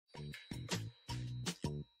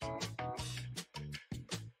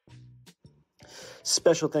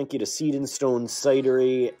Special thank you to Seed and Stone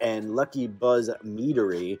Cidery and Lucky Buzz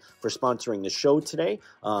Meadery for sponsoring the show today.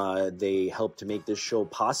 They help to make this show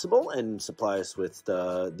possible and supply us with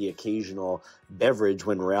the occasional beverage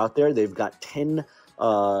when we're out there. They've got 10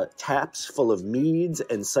 taps full of meads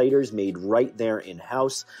and ciders made right there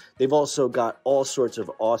in-house. They've also got all sorts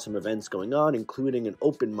of awesome events going on, including an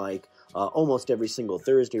open mic almost every single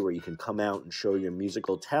Thursday where you can come out and show your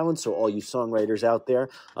musical talent. So all you songwriters out there,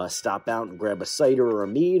 stop out and grab a cider or a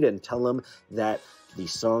mead and tell them that the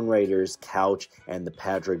Songwriters Couch and the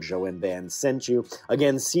Patrick Joanne Band sent you.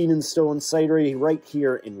 Again, Seed and Stone Cidery right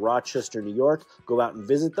here in Rochester, New York. Go out and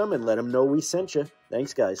visit them and let them know we sent you.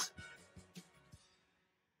 Thanks, guys.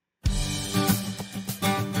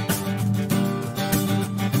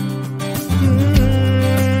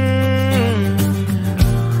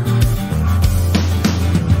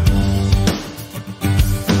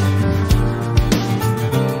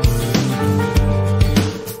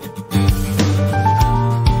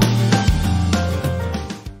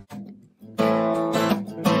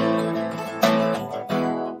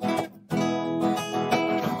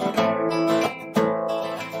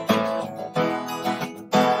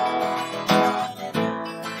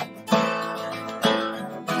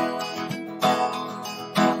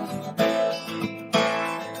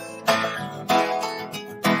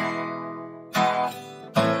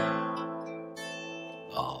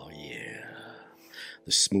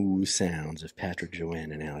 Smooth sounds of Patrick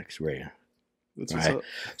Joanne and Alex Raia. That's all what's right. up.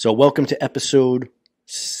 So welcome to episode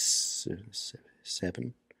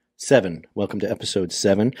 7. Welcome to episode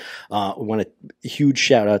 7. We want a huge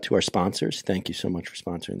shout out to our sponsors. Thank you so much for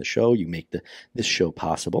sponsoring the show. You make this show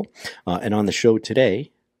possible. And on the show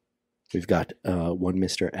today, we've got one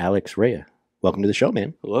Mr. Alex Raia. Welcome to the show,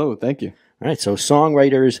 man. Hello, thank you. All right, so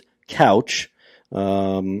Songwriters Couch.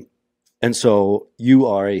 And so you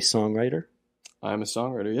are a songwriter? I'm a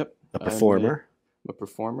songwriter, yep. A performer? I'm a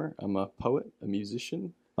performer. I'm a poet, a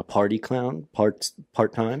musician. A party clown,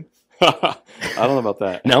 part-time? I don't know about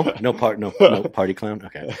that. No party clown?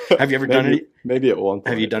 Okay. Have you ever done any? Maybe at one point.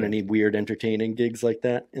 Have you done any weird entertaining gigs like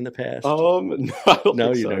that in the past? No, I don't No,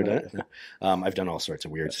 think you so, know man. that? No. I've done all sorts of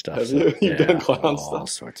weird stuff. Have you? You've done clown stuff? All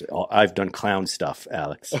sorts of. I've done clown stuff,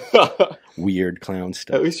 Alex. Weird clown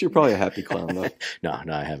stuff. At least you're probably a happy clown, though. No,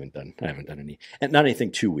 I haven't done any, and not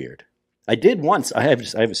anything too weird. I did once. I have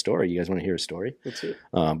a story. You guys want to hear a story? That's it.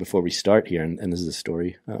 Before we start here, and this is a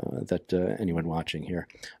story that anyone watching here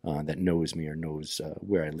that knows me or knows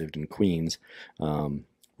where I lived in Queens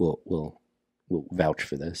will vouch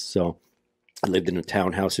for this. So I lived in a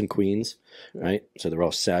townhouse in Queens, right? So they're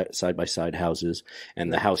all side by side houses,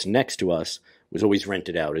 and the house next to us was always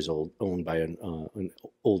rented out, owned by an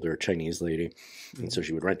older Chinese lady, and so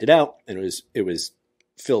she would rent it out, and it was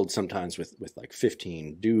filled sometimes with like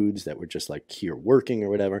 15 dudes that were just like here working or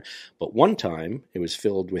whatever. But one time it was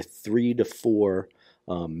filled with 3 to 4,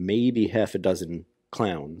 maybe half a dozen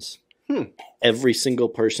clowns. Every single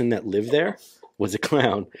person that lived there was a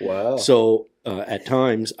clown. Wow. So at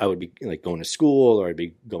times I would be like going to school or I'd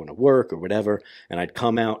be going to work or whatever. And I'd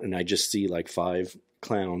come out and I'd just see like 5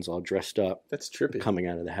 clowns all dressed up. That's trippy. Coming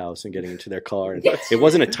out of the house and getting into their car. And it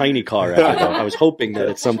wasn't a tiny car. I was hoping that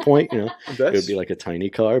at some point, it would be like a tiny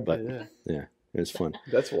car, but yeah, it was fun.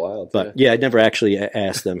 That's wild. But yeah, I never actually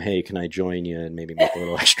asked them, hey, can I join you and maybe make a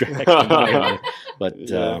little extra money? But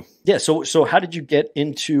so how did you get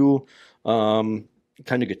into kind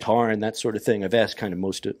of guitar and that sort of thing? I've asked kind of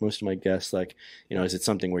most of my guests, like, is it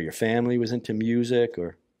something where your family was into music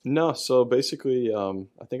or? No, so basically, I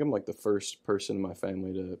think I'm like the first person in my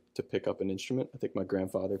family to pick up an instrument. I think my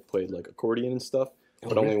grandfather played like accordion and stuff,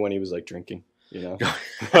 but only when he was like drinking, But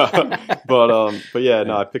yeah,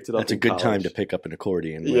 no, I picked it up. That's a good time to pick up an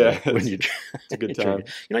accordion. When you it's a good time.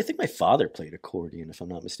 I think my father played accordion, if I'm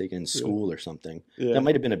not mistaken, in school or something. Yeah. That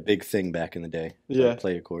might have been a big thing back in the day. To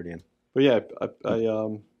play accordion. But yeah,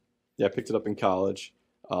 I picked it up in college.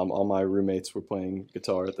 All my roommates were playing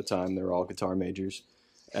guitar at the time. They were all guitar majors.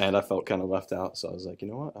 And I felt kind of left out, so I was like, you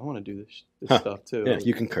know what? I want to do this stuff too. Yeah,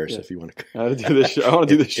 you can curse if you want to. I want to do this. I want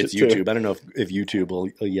to do this shit It's YouTube. Too. I don't know if YouTube will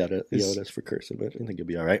yell at us for cursing, but I think you'll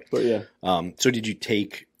be all right. But yeah. So did you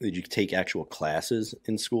take actual classes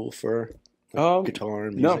in school for guitar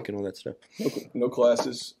and music and all that stuff? No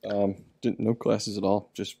classes. No classes at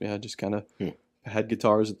all. Just kind of had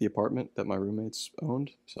guitars at the apartment that my roommates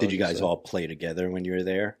owned. So did you guys all play together when you were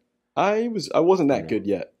there? I wasn't that good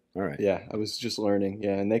yet. All right. Yeah, I was just learning.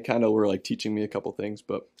 Yeah, and they kind of were like teaching me a couple things,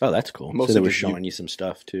 but Oh, that's cool. So mostly they were just showing you some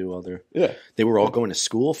stuff too. While yeah, they were all going to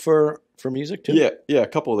school for music too. yeah. A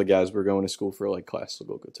couple of the guys were going to school for like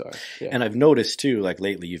classical guitar. Yeah, And I've noticed too, like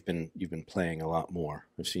lately, you've been playing a lot more.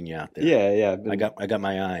 I've seen you out there. yeah. I got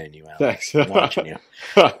my eye on you, Alex. Thanks. I'm watching you.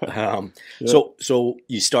 Yeah. So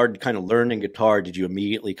you started kind of learning guitar. Did you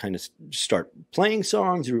immediately kind of start playing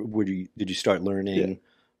songs, or did you start learning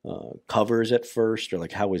covers at first, or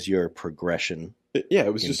like how was your progression? Yeah,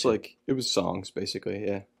 it was just like it was songs basically.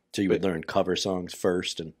 Yeah. So you would learn cover songs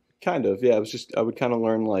first, and kind of, yeah. It was just I would kind of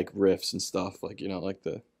learn like riffs and stuff, like like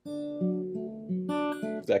that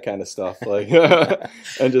kind of stuff, like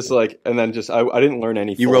and just like and then just I didn't learn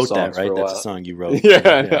any. You full wrote songs that, right? for a That's while. a song you wrote.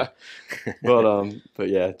 Yeah. But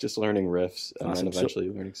yeah, just learning riffs and Awesome. then eventually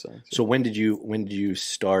learning songs. So when did you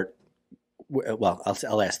start? Well,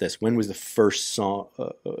 I'll ask this: when was the first song?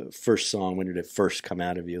 When did it first come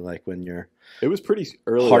out of you? Like when you're It was pretty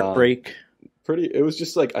early. heartbreak. It was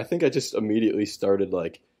just like I think I just immediately started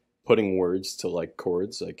like putting words to like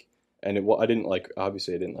chords, like, and I didn't like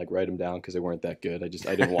obviously I didn't like write them down because they weren't that good. I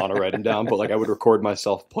didn't want to write them down, but like I would record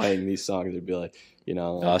myself playing these songs. It'd be like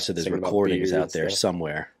like, So there's singing about recordings beer out and there stuff.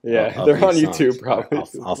 somewhere. Yeah, of they're on these YouTube songs.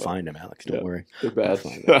 probably. I'll find them, Alex. Don't worry. They're bad.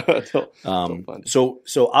 Don't find So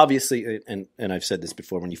obviously, and I've said this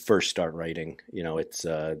before, when you first start writing, it's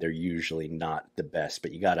they're usually not the best,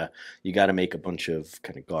 but you gotta make a bunch of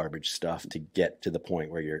kind of garbage stuff to get to the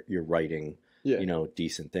point where you're writing,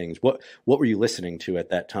 decent things. What were you listening to at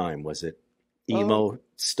that time? Was it emo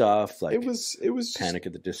stuff, like it was Panic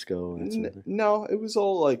at the Disco? And that sort of thing? No, it was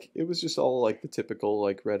just all like the typical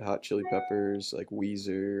like Red Hot Chili Peppers, like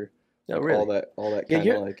Weezer, like really? all that kind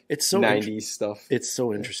of like it's so 90s stuff. It's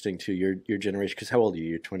so interesting too. Your generation, because how old are you?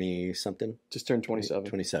 You're 20 something. Just turned 27.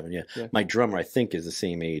 27, yeah. My drummer, I think, is the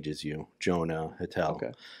same age as you, Jonah Hittel.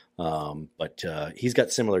 Okay. But he's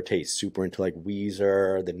got similar tastes, super into like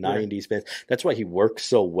Weezer, the 90s bands. That's why he works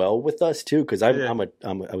so well with us too, because I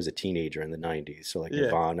was a teenager in the 90s, so like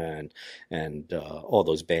Nirvana and all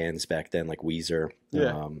those bands back then, like Weezer,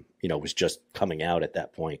 was just coming out at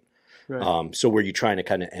that point. Right. So were you trying to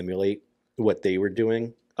kind of emulate what they were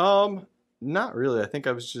doing? Not really. I think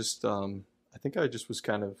I was just I just was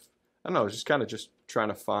kind of, I don't know, I was just kind of just trying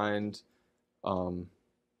to find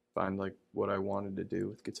like what I wanted to do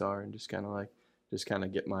with guitar and just kind of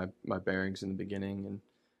get my bearings in the beginning,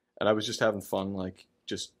 and I was just having fun, like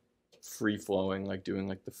just free flowing, like doing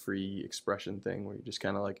like the free expression thing where you just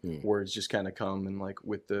kind of like words just kind of come and like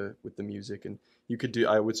with the music, and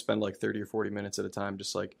I would spend like 30 or 40 minutes at a time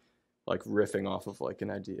just like riffing off of like an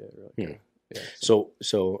idea or like So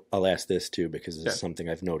I'll ask this too, because this is something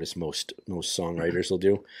I've noticed most songwriters will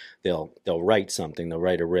do. They'll write something, they'll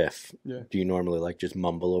write a riff. Yeah. Do you normally like just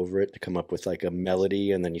mumble over it to come up with like a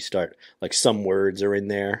melody, and then you start like some words are in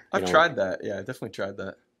there? I've tried that. Yeah, I definitely tried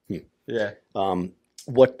that. Yeah.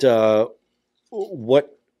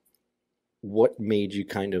 What made you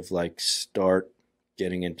kind of like start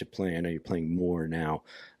getting into playing? I know you're playing more now.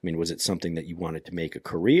 I mean, was it something that you wanted to make a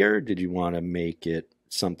career? Did you want to make it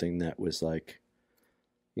something that was like,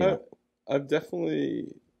 I've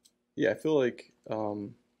definitely, I feel like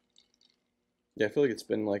it's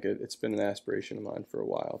been an aspiration of mine for a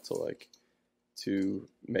while to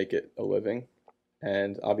make it a living,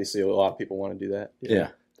 and obviously a lot of people want to do that.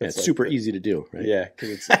 It's like super easy to do, right? Yeah,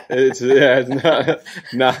 because it's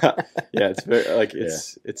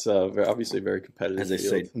obviously a very competitive. As they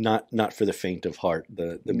say, not for the faint of heart.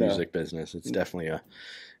 The music business, it's definitely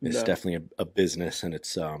a business, and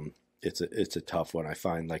it's a tough one. I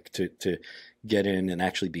find, like, to get in and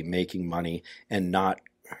actually be making money and not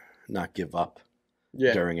give up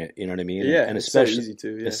during it. You know what I mean? Yeah, and especially so easy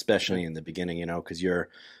to, especially in the beginning, because are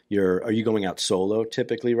you going out solo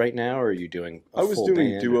typically right now, or are you doing I was doing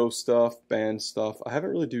band duo stuff, band stuff. I haven't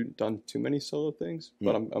really done too many solo things,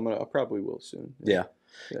 but I probably will soon. Yeah,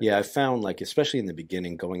 I found, like, especially in the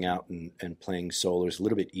beginning, going out and playing solo is a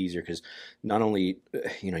little bit easier, because not only,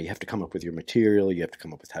 you have to come up with your material, you have to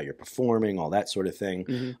come up with how you're performing, all that sort of thing.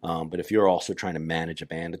 Mm-hmm. But if you're also trying to manage a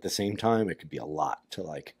band at the same time, it could be a lot to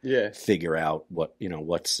figure out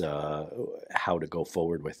what's how to go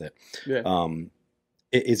forward with it. Yeah.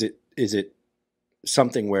 Is it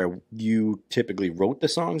something where you typically wrote the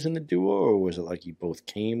songs in the duo, or was it like you both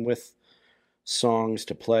came with songs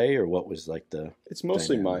to play, or what was like the? It's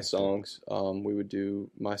mostly my songs. We would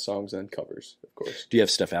do my songs and covers, of course. Do you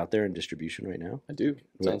have stuff out there in distribution right now? I do.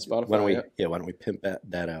 It's on Spotify. Why don't we pimp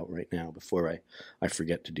that out right now before I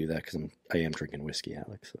forget to do that, because I am drinking whiskey,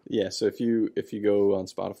 Alex. So. Yeah. So if you go on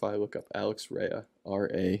Spotify, look up Alex Raia,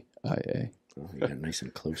 Raia. Oh, you got nice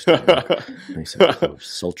and close to me. Nice and close,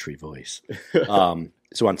 sultry voice.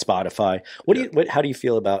 So on Spotify, how do you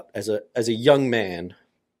feel about as a young man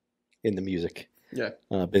in the music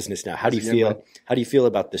business now? How do you feel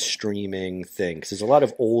about the streaming thing? Because there's a lot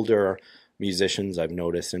of older musicians I've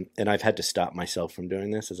noticed, and I've had to stop myself from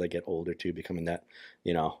doing this as I get older too, becoming that,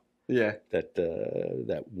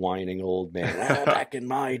 that whining old man. Back in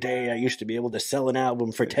my day, I used to be able to sell an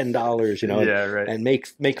album for $10, and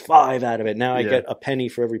make 5 out of it. Now I get a penny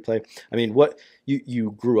for every play. I mean, what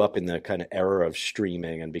you grew up in the kind of era of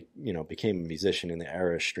streaming and became a musician in the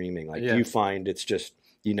era of streaming. Like, do you find it's just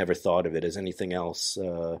you never thought of it as anything else?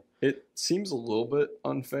 It seems a little bit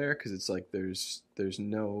unfair because it's like there's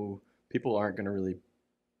no people aren't going to really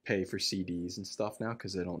pay for CDs and stuff now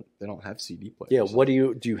because they don't have CD players. Yeah, what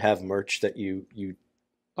do you have merch that you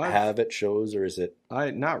have at shows, or is it?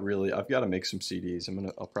 Not really. I've got to make some CDs.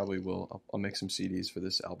 I'll make some CDs for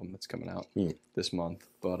this album that's coming out this month.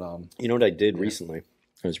 But you know what I did recently?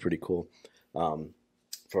 It was pretty cool.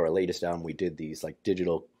 For our latest album, we did these like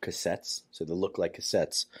digital cassettes, so they look like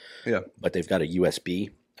cassettes. Yeah, but they've got a USB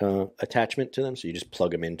attachment to them, so you just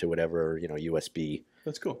plug them into whatever USB.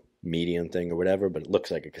 That's cool. Medium thing or whatever, but it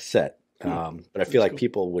looks like a cassette. But I feel like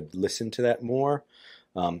people would listen to that more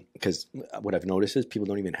because what I've noticed is people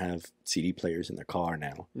don't even have CD players in their car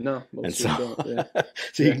now. No, most of them don't. Yeah.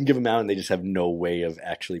 So you can give them out and they just have no way of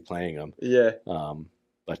actually playing them. Yeah.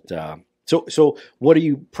 So what do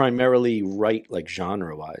you primarily write, like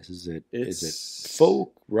genre wise? Is it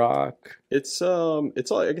folk, rock? It's all,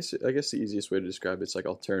 I guess the easiest way to describe it's like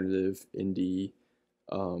alternative, indie.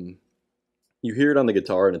 You hear it on the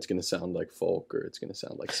guitar and it's going to sound like folk, or it's going to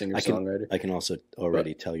sound like singer-songwriter. I can also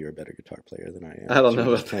already tell you're a better guitar player than I am. I don't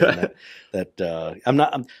know about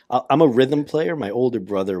that. I'm a rhythm player. My older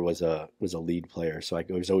brother was a lead player, so I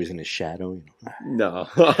was always in his shadow. No.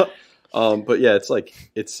 But yeah,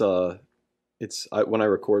 when I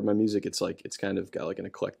record my music, it's kind of got like an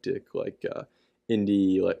eclectic, like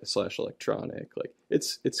indie / electronic. Like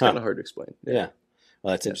it's kind of hard to explain. Yeah.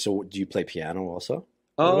 Well, that's it. So do you play piano also?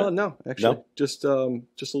 No, actually, no? Just a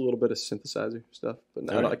little bit of synthesizer stuff, but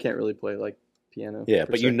no, I can't really play like piano. Yeah,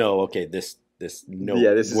 but okay, this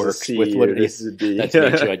note this works is a C, with what it is. This is a D. That's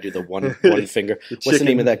me too. I do the one finger. What's the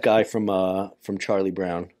name of that guy from Charlie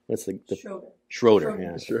Brown? What's the Schroeder?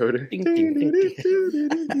 Yeah, Schroeder. Ding, ding, ding, ding.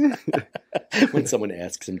 When someone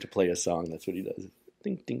asks him to play a song, that's what he does.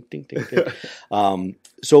 Ding, ding, ding, ding, ding.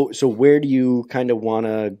 So where do you kind of want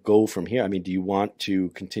to go from here? I mean, do you want to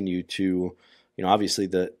continue to obviously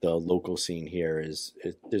the local scene here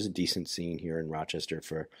there's a decent scene here in Rochester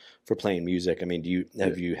for playing music. I mean,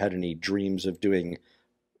 have you had any dreams of doing,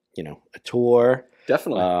 a tour?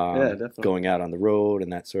 Definitely. Definitely. Going out on the road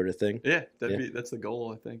and that sort of thing. Yeah, that's the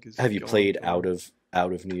goal, I think. Have you played out of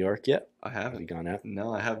New York yet? I haven't. Have you gone out?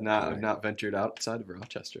 No, I have not. I've not ventured outside of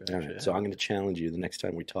Rochester. Actually. All right. So I'm going to challenge you the next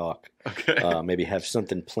time we talk. Okay. Maybe have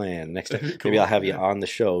something planned next time. Cool. Maybe I'll have you on the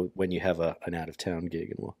show when you have an out of town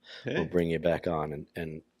gig, and we'll bring you back on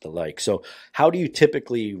and the like. So how do you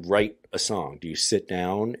typically write a song? Do you sit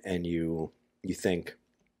down and you think,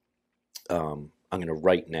 I'm going to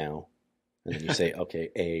write now, and then you say,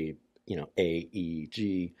 okay, A, E,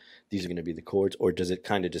 G, these are going to be the chords, or does it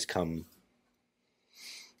kind of just come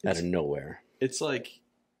out of nowhere? It's like,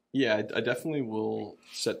 I definitely will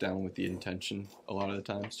sit down with the intention a lot of the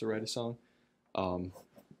times to write a song.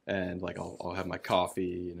 And like I'll have my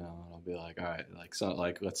coffee, and I'll be like, all right,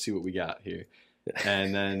 let's see what we got here.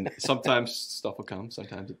 And then sometimes stuff will come,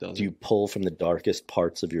 sometimes it doesn't. Do you pull from the darkest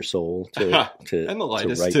parts of your soul to and the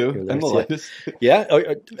lightest write too? And the lightest. Yeah,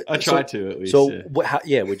 I try to at least. So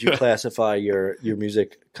would you classify your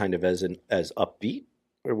music kind of as upbeat?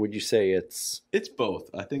 Or would you say it's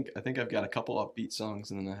both? I think I've got a couple upbeat songs,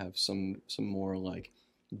 and then I have some more like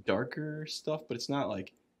darker stuff. But it's not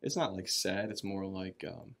like sad. It's more like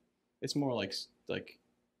I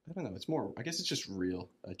don't know. It's more. I guess it's just real.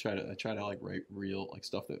 I try to like write real like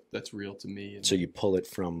stuff that's real to me. So you pull it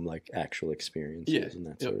from like actual experiences and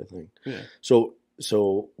that sort of thing. Yeah. So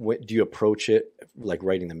do you approach it like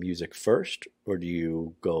writing the music first, or do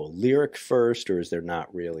you go lyric first, or is there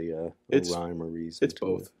not really a rhyme or reason? It's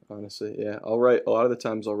both, honestly. Yeah, I'll write a lot of the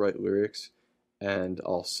times. I'll write lyrics, and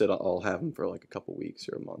I'll have them for like a couple weeks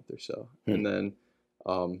or a month or so, and then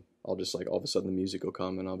I'll just like all of a sudden the music will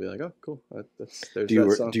come, and I'll be like, oh, cool. There's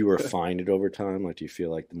that song. Do you refine it over time? Like, do you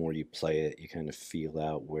feel like the more you play it, you kind of feel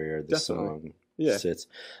out where the song sits?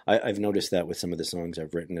 I've noticed that with some of the songs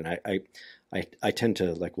I've written, and I tend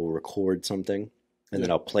to like will record something, and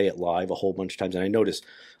then I'll play it live a whole bunch of times. And I notice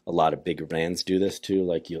a lot of bigger bands do this too.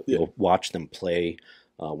 Like you'll watch them play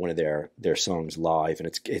one of their songs live,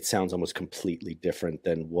 and it sounds almost completely different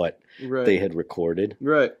than what Right. they had recorded.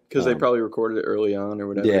 Right, because they probably recorded it early on or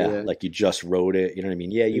whatever. Yeah, like you just wrote it. You know what I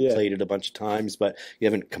mean? Yeah, you Yeah. played it a bunch of times, but you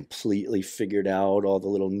haven't completely figured out all the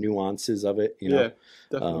little nuances of it. You know? Yeah,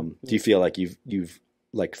 definitely. Do you feel like you've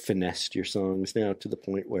like finessed your songs now to the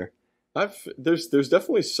point where There's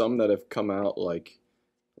definitely some that have come out like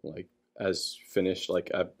as finished.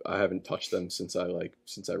 Like I haven't touched them since I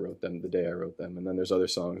wrote them the day I wrote them, and then there's other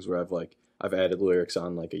songs where I've added lyrics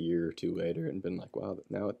on like a year or two later and been like, wow,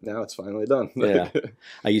 now it's finally done. Yeah,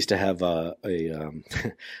 I used to have I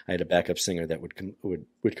had a backup singer that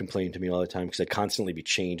would complain to me all the time because I'd constantly be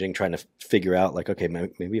changing, trying to figure out like, okay,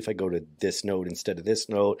 maybe if I go to this note instead of this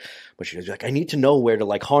note, but she was like, I need to know where to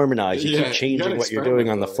like harmonize. You keep changing what you're doing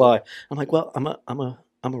on the fly. Yeah. I'm like, well,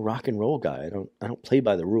 I'm a rock and roll guy. I don't play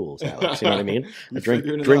by the rules, Alex. You know what I mean? I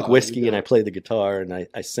drink whiskey and I play the guitar and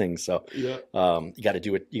I sing. So you got to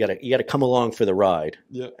do it. You got to come along for the ride,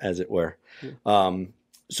 as it were. Yeah.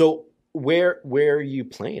 So where are you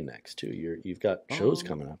playing next too? You've got shows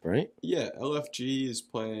coming up, right? Yeah, LFG is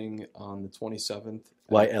playing on the 27th.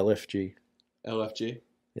 Why LFG? LFG.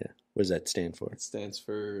 Yeah. What does that stand for? It stands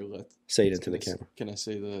for say it into the camera. Can I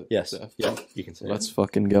say the yes? The Yeah, you can say Let's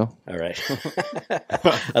fucking go. All right.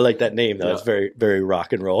 I like that name though. It's very, very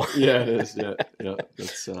rock and roll. Yeah, it is. Yeah.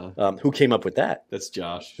 That's who came up with that? That's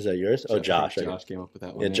Josh. Is that yours? Oh, Josh. Josh came up with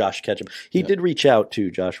that one. Yeah, Josh Ketchum. He did reach out too.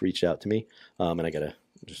 Josh reached out to me, and I gotta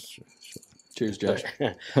just cheers, Josh.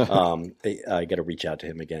 I gotta reach out to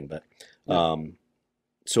him again, but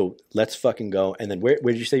so let's fucking go. And then where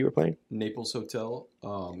did you say you were playing? Naples Hotel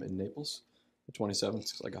in Naples. The 27th.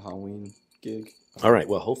 It's like a Halloween gig. All right.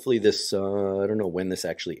 Well, hopefully this, I don't know when this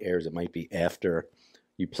actually airs. It might be after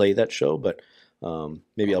you play that show, but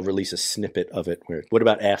maybe I'll release a snippet of it. What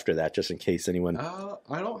about after that, just in case anyone...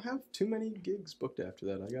 I don't have too many gigs booked after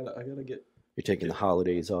that. I gotta get... You're taking the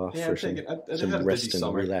holidays off for some rest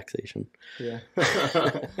and relaxation. Yeah.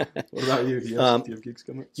 What about you? Do you have gigs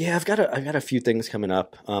coming up? Yeah, I've got a few things coming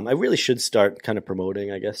up. I really should start kind of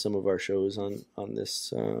promoting, I guess, some of our shows on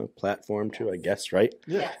this platform too, I guess, right?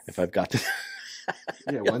 Yeah. If I've got to...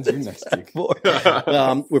 Yeah, when's your next gig?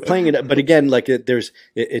 We're playing it, but again, like it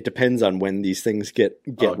depends on when these things get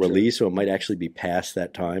released, so it might actually be past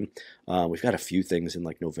that time. We've got a few things in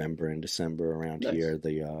like November and December around here.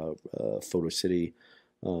 The Photo City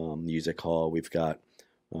Music Hall. We've got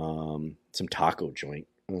some taco joint.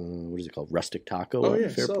 What is it called? Rustic Taco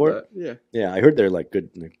at Fairport. Yeah, I heard they're like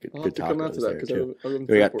good tacos. Come out to that too.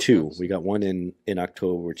 We got two. We got one in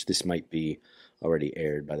October, which this might be already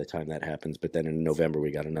aired by the time that happens, but then in November we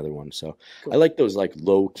got another one. So cool. I like those like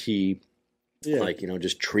low key, like, you know,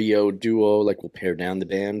 just trio duo, like we'll pare down the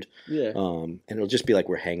band. Yeah. And it'll just be like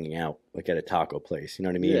we're hanging out like at a taco place, you know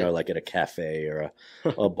what I mean? Or like at a cafe or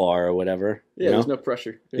a bar or whatever. Yeah, you know? There's no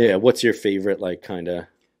pressure. Yeah. What's your favorite like kind of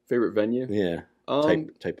favorite venue? Yeah.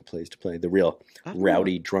 Type of place to play. The real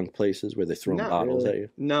rowdy drunk places where they're throwing bottles at you.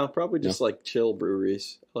 No, probably just like chill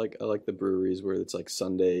breweries. I like the breweries where it's like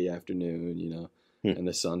Sunday afternoon, you know, and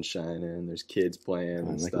the sun's shining and there's kids playing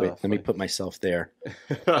and stuff. Wait, let me put myself there.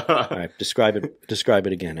 All right, describe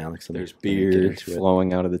it again, Alex. There's beer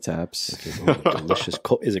flowing out of the taps. Okay, delicious.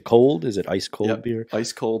 Is it cold? Is it ice cold beer?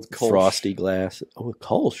 Ice cold, frosty glass. Oh, a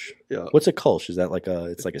Kolsch. Yeah. What's a Kolsch? Is that like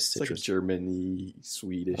it's like a citrus? It's like a German-y,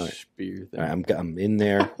 Swedish beer thing. All right, I'm in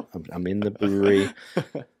there. I'm in the brewery.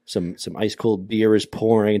 Some ice cold beer is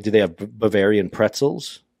pouring. Do they have Bavarian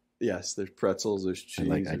pretzels? Yes, there's pretzels, there's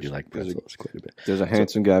cheese. I do like pretzels quite a bit. There's a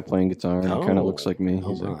handsome guy playing guitar, and he kind of looks like me.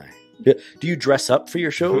 Oh my. Do you dress up for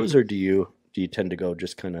your shows, or do you tend to go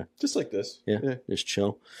just kind of... Just like this. Yeah, just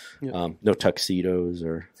chill. Yeah. No tuxedos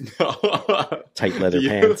or tight leather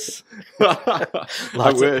pants.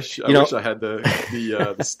 I wish I had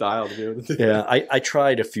the style to be able to do that. I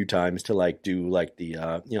tried a few times to like do like the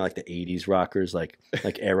like the 80s rockers like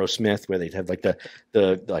Aerosmith where they'd have like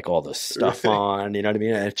the like all the stuff on, you know what I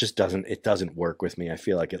mean? And it doesn't work with me. I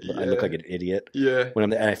feel like I look like an idiot. Yeah.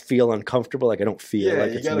 When I feel uncomfortable, like I don't feel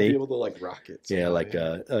like it's me. You gotta be able to like rock it. Yeah, like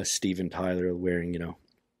Steven Tyler wearing, you know,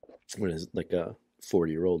 what is it, like a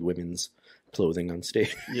 40-year-old women's clothing on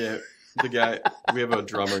stage. Yeah, the guy, we have a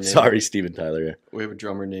drummer named... Sorry, Steven Tyler. Yeah. We have a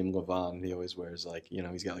drummer named Levon. He always wears like, you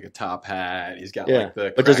know, he's got like a top hat. He's got like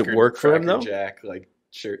the but does it work for him though? Jack, like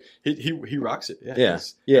shirt. He rocks it. Yeah.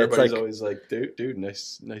 Everybody's always like, dude,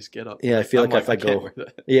 nice get up. Yeah, I feel like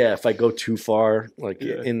if I go too far, like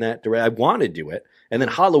in that direction, I want to do it, and then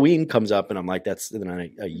Halloween comes up, and I'm like,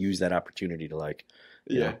 then I use that opportunity to like,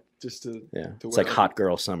 you know, just to It's like Hot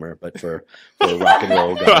Girl Summer, but for rock and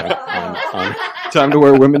roll guy. On time to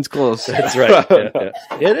wear women's clothes. That's right. Yeah.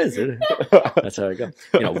 It is. That's how I go.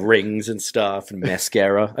 Rings and stuff and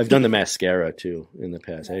mascara. I've done the mascara too in the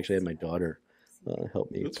past. I actually had my daughter help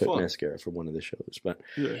me put mascara for one of the shows. But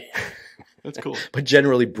that's cool. But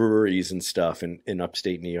generally, breweries and stuff in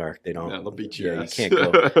upstate New York, they don't. Yeah, they'll beat you. You can't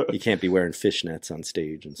go. You can't be wearing fishnets on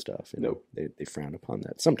stage and stuff. Nope. They frown upon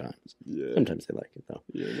that sometimes. Yeah. Sometimes they like it though.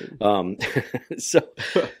 Yeah.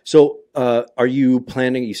 So are you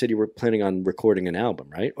planning? You said you were planning on recording an album,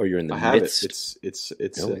 right? Or you're in the midst? It's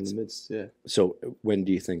in the midst. Yeah. So when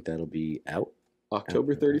do you think that'll be out?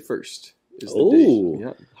 October 31st. Is the date.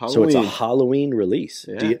 Yeah. So it's a Halloween release.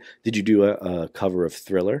 Yeah. Did you do a cover of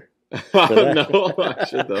Thriller? No, I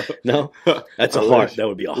should though. No, that's that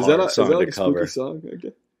would be a hard song to cover. A song, I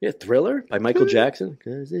guess? Yeah, Thriller by Michael Jackson.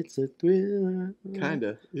 Because it's a thriller.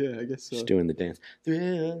 Kinda. Yeah, I guess so. Just doing the dance.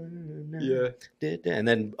 Thriller. Yeah. And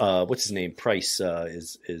then what's his name? Price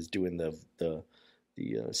is doing the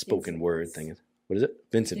spoken word thing. What is it?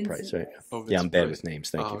 Vincent Price, right? Oh, I'm bad with names.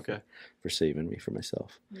 Thank you okay. for saving me for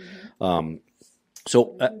myself. Mm-hmm.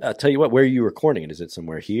 So I'll tell you what. Where are you recording it? Is it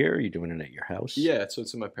somewhere here? Are you doing it at your house? Yeah, so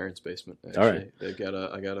it's in my parents' basement. Actually. All right. I got a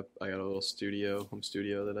little home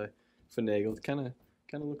studio that I finagled. Kind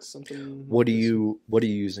of looks something. What are you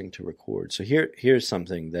using to record? So here's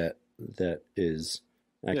something that is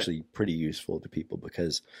actually pretty useful to people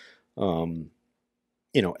because,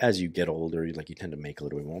 as you get older, you tend to make a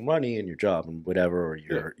little bit more money in your job and whatever, or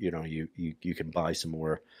you can buy some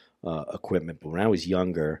more equipment. But when I was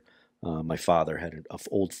younger, my father had an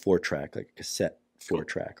old 4-track, like a cassette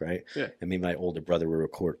 4-track, right? Yeah. And me and my older brother would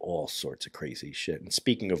record all sorts of crazy shit. And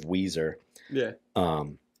speaking of Weezer,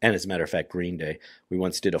 and as a matter of fact, Green Day, we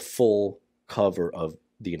once did a full cover of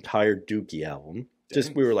the entire Dookie album.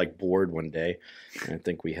 Just we were bored one day, and I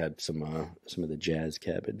think we had some of the jazz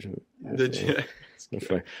cabbage.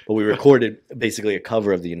 But we recorded basically a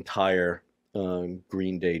cover of the entire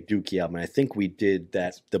Green Day Dookie album. And I think we did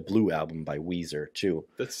the Blue album by Weezer too.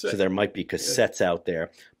 That's sick. So there might be cassettes out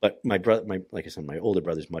there. But my brother, like I said, my older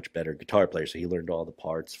brother's much better guitar player, so he learned all the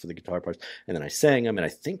parts for the guitar parts. And then I sang them, and I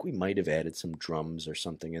think we might have added some drums or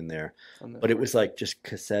something in there. But it was just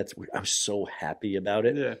cassettes. I was so happy about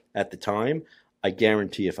it at the time. I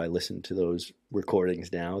guarantee if I listen to those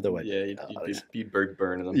recordings now, though, you'd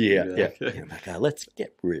burn them. I'm like, let's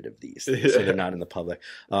get rid of these things so they're not in the public.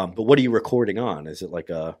 But what are you recording on? Is it I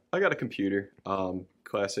got a computer,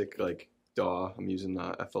 classic DAW. I'm using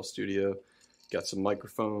FL Studio. Got some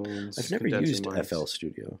microphones. I've never used FL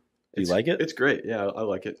Studio. Do you like it? It's great. Yeah, I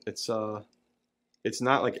like it. It's not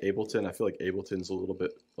like Ableton. I feel like Ableton's a little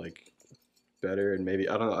bit better, and maybe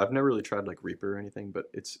I don't know. I've never really tried Reaper or anything,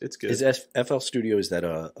 but it's good. Is FL Studio, is that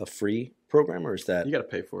a free program, or is that you got to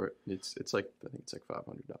pay for it? It's I think it's $500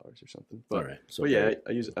 or something. But, all right. So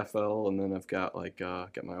I use FL, and then I've got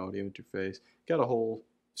got my audio interface, got a whole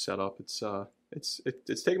setup. It's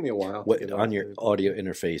taken me a while. What on your audio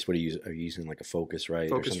interface? What are you using a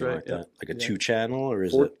Focusrite or something like that? Like a 2-channel, or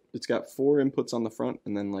is it? It's got 4 inputs on the front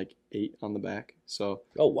and then 8 on the back. So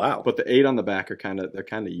oh wow! But the 8 on the back are kind of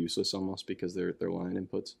useless almost because they're line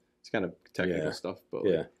inputs. It's kind of technical stuff, but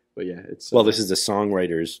it's this is the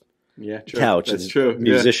Songwriters Couch. That's true.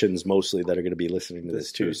 Musicians mostly that are going to be listening to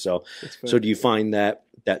this too. So do you find that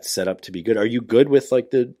setup to be good? Are you good with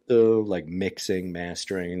the mixing,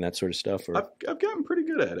 mastering, and that sort of stuff? Or I've gotten pretty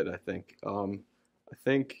good at it. I think. I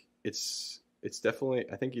think it's definitely.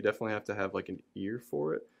 I think you definitely have to have an ear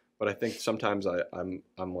for it. But I think sometimes I'm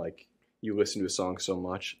you listen to a song so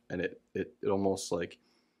much and it almost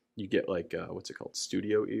you get what's it called,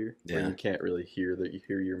 studio ear, where you can't really hear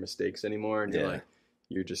your mistakes anymore, and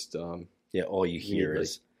you're just all you hear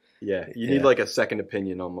is you need a second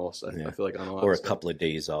opinion almost. I feel on a lot or of a couple of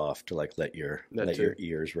days off to let your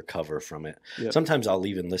ears recover from it. Yep. Sometimes I'll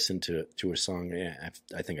even listen to a song.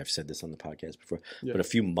 I think I've said this on the podcast before, but a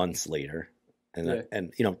few months later.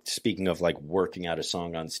 And speaking of working out a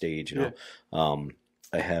song on stage, I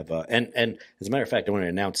have and as a matter of fact, I want to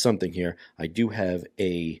announce something here. I do have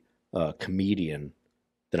a comedian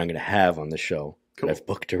that I'm going to have on the show. Cool. That I've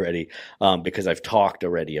booked already because I've talked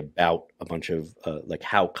already about a bunch of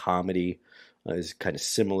how comedy is kind of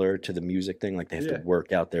similar to the music thing. They have to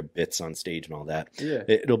work out their bits on stage and all that. Yeah.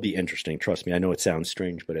 It'll be interesting. Trust me. I know it sounds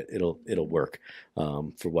strange, but it'll work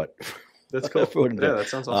for what. That's cool. For what that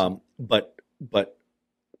sounds awesome. But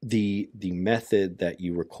the method that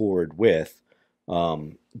you record with,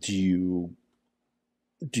 do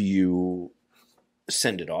you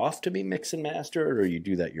send it off to be mixed and mastered, or you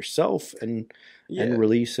do that yourself and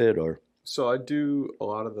release it? Or So I do a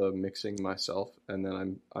lot of the mixing myself, and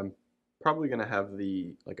then I'm probably gonna have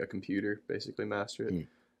a computer basically master it. Wait,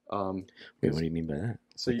 what do you mean by that?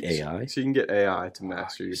 So like AI? So you can get AI to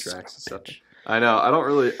master your tracks and stuff. I know. I don't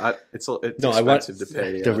really. It's expensive to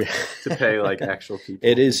pay to pay like actual people.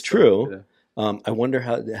 It is true. Yeah. I wonder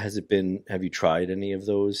how has it been? Have you tried any of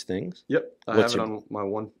those things? Yep, I have it on my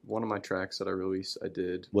one of my tracks that I released. I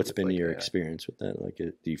did. What's been your experience with that? Like,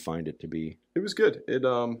 do you find it to be? It was good. It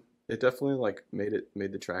definitely like made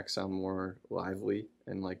the track sound more lively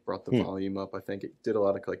and like brought the volume up. I think it did a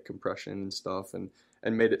lot of like compression and stuff and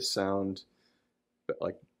made it sound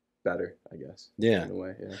like better, I guess. Yeah. In a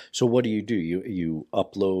way, yeah. So what do? You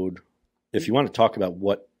upload. If you want to talk about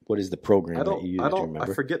what is the program that you use? Do you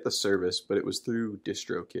remember? I forget the service, but it was through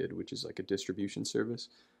DistroKid, which is like a distribution service.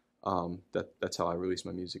 That's how I release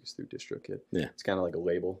my music, is through DistroKid. Yeah. It's kind of like a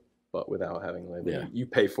label, but without having a label. Yeah. You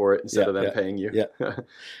pay for it instead of them paying you. Yeah.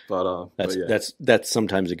 but that's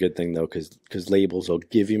sometimes a good thing though, because labels will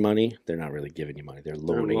give you money. They're not really giving you money. They're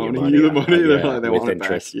loaning you money. They with want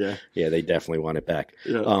interest. it back. Yeah, they definitely want it back.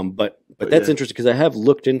 Yeah. But that's interesting because I have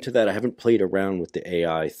looked into that. I haven't played around with the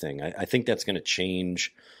AI thing. I think that's going to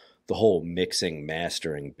change the whole mixing,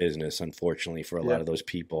 mastering business, unfortunately, for a lot of those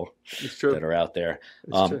people that are out there.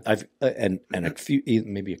 I've and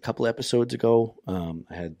maybe a couple episodes ago,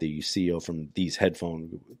 I had the CEO from these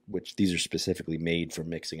headphones, which these are specifically made for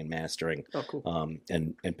mixing and mastering. Oh, cool.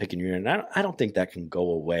 And picking your ear. And I don't think that can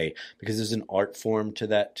go away because there's an art form to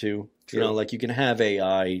that too. True. You know, like you can have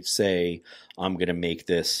AI say, "I'm going to make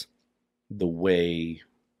this the way."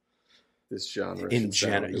 This genre In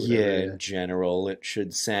general it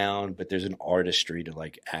should sound, but there's an artistry to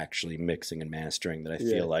like actually mixing and mastering that I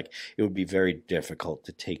feel like it would be very difficult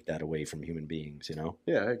to take that away from human beings, you know?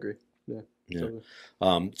 Yeah, I agree. Yeah. Totally.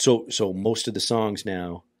 So most of the songs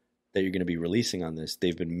now that you're going to be releasing on this,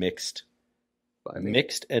 they've been mixed by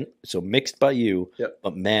you,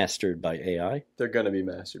 but mastered by AI. They're going to be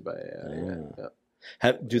mastered by AI.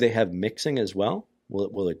 Yeah. Do they have mixing as well?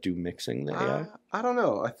 Will it do mixing, the AI? I don't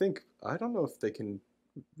know. I don't know if they can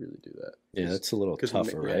really do that. Yeah, that's a little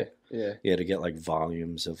tougher, right? Yeah. To get like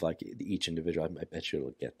volumes of like each individual. I bet you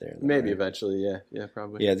it'll get there. Maybe eventually, yeah,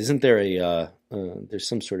 probably. Yeah, isn't there there's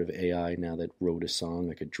some sort of AI now that wrote a song,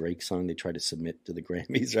 like a Drake song they tried to submit to the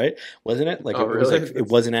Grammys, right? Wasn't it? Like it was like it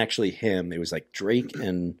wasn't actually him. It was like Drake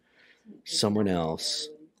and someone else.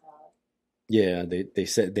 Yeah, they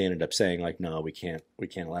said they ended up saying like, no, we can't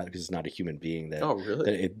allow it because it's not a human being that. Oh, really?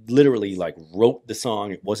 That it literally like wrote the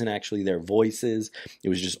song. It wasn't actually their voices. It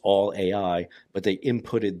was just all AI, but they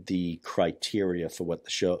inputted the criteria for what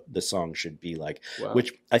the song should be like. Wow.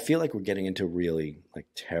 Which I feel like we're getting into really like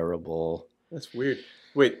terrible. That's weird.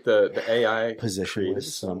 Wait, the AI position with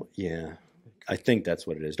some. Yeah, I think that's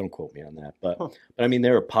what it is. Don't quote me on that, but I mean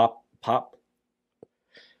there are pop.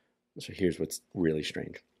 So here's what's really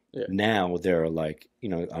strange. Yeah. Now there are like,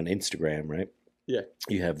 on Instagram, right? Yeah.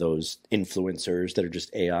 You have those influencers that are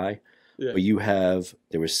just AI. Yeah. But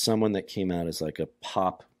there was someone that came out as like a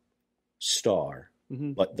pop star,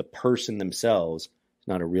 but the person themselves is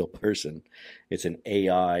not a real person. It's an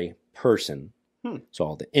AI person. So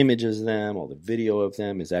all the images of them, all the video of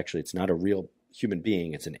them it's not a real human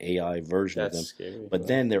being. It's an AI version of them. Scary. But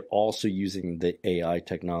then they're also using the AI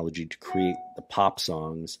technology to create the pop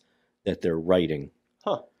songs that they're writing.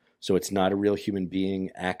 Huh. So it's not a real human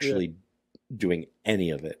being actually doing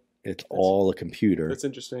any of it. It's all a computer. That's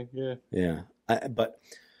interesting. Yeah. Yeah. But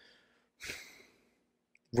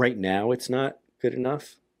right now it's not good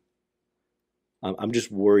enough. I'm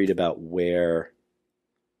just worried about where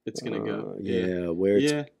it's going to go. Yeah. Where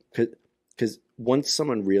it's, because once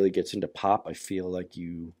someone really gets into pop, I feel like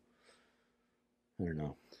I don't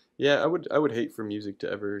know. Yeah. I would hate for music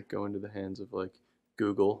to ever go into the hands of like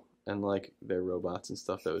Google and like their robots and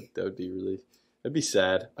stuff. That'd be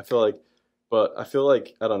sad. I feel like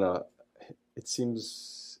I don't know. It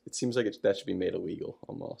seems like that should be made illegal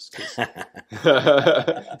almost.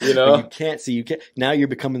 You can't. Now you're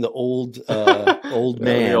becoming the old man,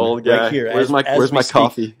 the old guy. Right here. Where's my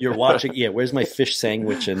coffee? You're watching. Yeah, where's my fish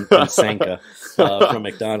sandwich and Sanka from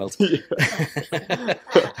McDonald's?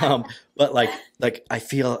 But like I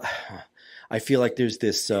feel like there's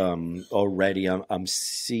this already. I'm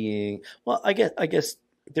seeing. Well, I guess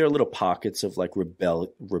there are little pockets of like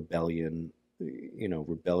rebellion,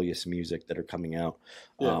 rebellious music that are coming out.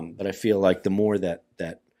 Yeah. But I feel like the more that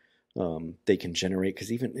they can generate,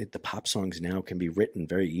 because even the pop songs now can be written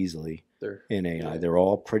very easily in AI. They're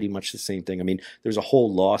all pretty much the same thing. I mean, there's a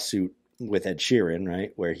whole lawsuit with Ed Sheeran,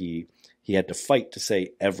 right, where he had to fight to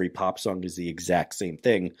say every pop song is the exact same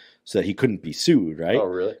thing so that he couldn't be sued, right? Oh,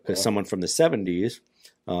 really? Because someone from the 70s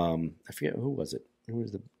I forget who was it. Who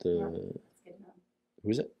was the who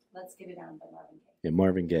was it? Let's Get It On by Marvin Gaye. Yeah,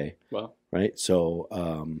 Marvin Gaye. Wow. Right. So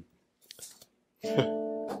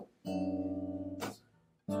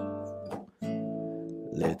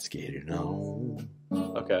let's get it on.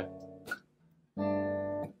 Okay.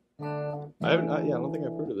 I don't think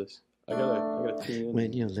I've heard of this. I gotta tune in.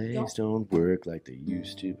 When your legs don't work like they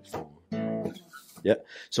used to before. Yeah.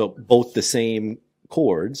 So both the same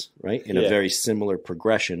chords, right, in a very similar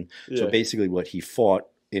progression. So basically, what he fought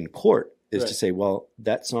in court is to say, well,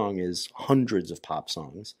 that song is hundreds of pop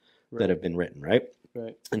songs that have been written, right?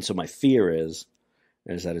 Right. And so my fear is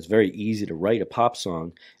that it's very easy to write a pop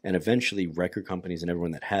song, and eventually record companies and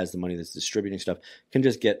everyone that has the money that's distributing stuff can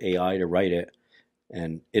just get AI to write it,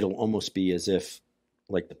 and it'll almost be as if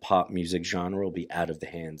like the pop music genre will be out of the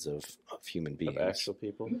hands of human beings. Of actual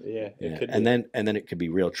people. Yeah. Yeah. It could And then it could be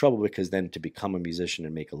real trouble, because then to become a musician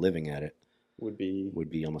and make a living at it would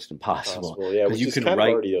be almost impossible. Yeah, because you can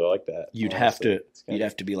write already like that. You'd honestly.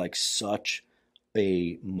 have to be like such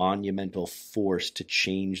a monumental force to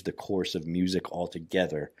change the course of music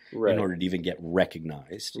altogether in order to even get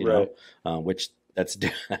recognized. You know, which that's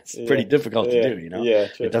pretty difficult to do. You know,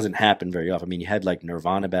 it doesn't happen very often. I mean, you had like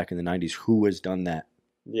Nirvana back in the '90s. Who has done that?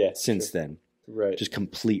 Since then, just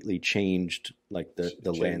completely changed like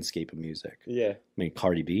the landscape of music. Yeah, I mean,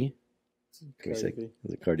 Cardi B. Is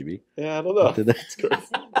it Cardi B? Yeah, I don't know. It's crazy.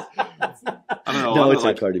 I don't know. No, it's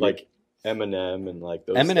like Cardi B. Like Eminem and like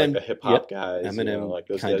those like the hip hop guys. Eminem, you know, like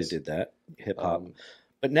those kind guys. of did that hip hop,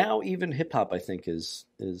 but now even hip hop, I think, is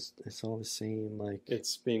it's all the same. Like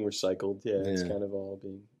it's being recycled. Yeah, it's kind of all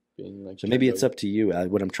being like. So maybe it's up to you.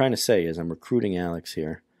 What I'm trying to say is, I'm recruiting Alex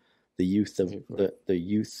here, the youth of the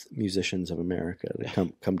youth musicians of America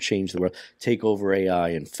to come change the world, take over AI,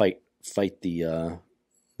 and fight the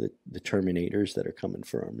Terminators that are coming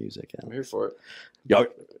for our music. Alex. I'm here for it.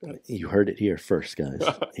 You heard it here first, guys.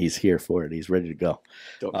 He's here for it. He's ready to go.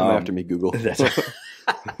 Don't come after me, Google.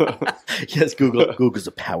 Yes, Google. Google's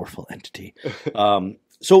a powerful entity.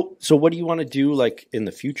 So what do you want to do like in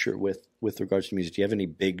the future with regards to music? Do you have any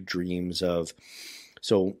big dreams of?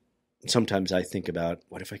 So sometimes I think about,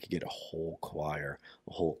 what if I could get a whole choir,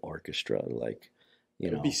 a whole orchestra, like. You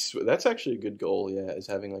know. That's actually a good goal, is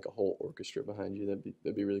having like a whole orchestra behind you.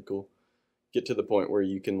 That'd be really cool. Get to the point where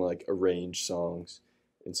you can like arrange songs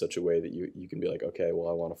in such a way that you can be like, okay, well,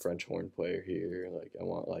 I want a French horn player here. Like I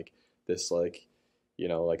want like this like, you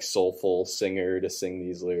know, like soulful singer to sing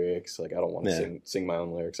these lyrics. Like I don't want to sing my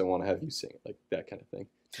own lyrics. I want to have you sing it, like that kind of thing.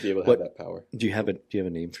 To be able to have that power. Do you have a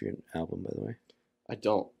name for your album, by the way? I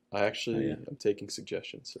don't. I actually I'm taking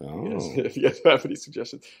suggestions. If you guys have any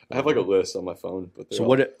suggestions, I have like a list on my phone. But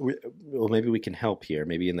well, maybe we can help here.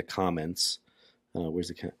 Maybe in the comments. Where's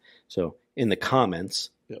the so in the comments?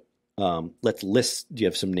 Let's list. Do you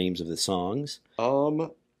have some names of the songs?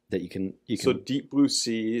 That you can. So Deep Blue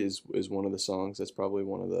Sea is one of the songs. That's probably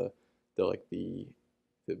one of the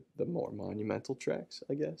more monumental tracks,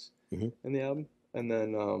 I guess, in the album. And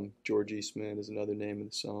then George Eastman is another name of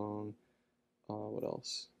the song. What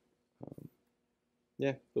else?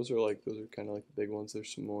 Those are kind of like the big ones.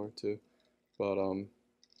 There's some more too, but I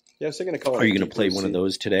was thinking of calling. Are you going to play one of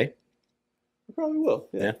those today? I probably will.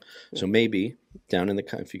 Yeah. So maybe down in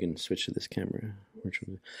the if you can switch to this camera.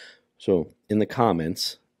 So in the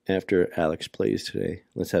comments after Alex plays today,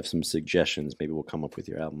 let's have some suggestions. Maybe we'll come up with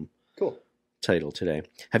your album title today.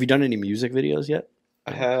 Have you done any music videos yet?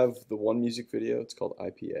 I have the one music video. It's called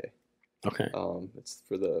IPA. Okay. It's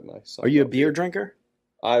for my song. Are you a beer drinker?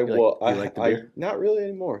 I not really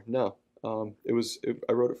anymore. No. I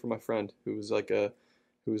wrote it for my friend who was a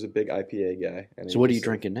big IPA guy. And so what are you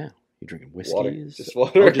drinking now? You drinking whiskeys? Water. Just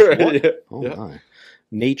water. Oh, just water? Oh my.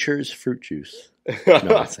 Nature's fruit juice.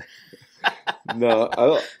 No, no, I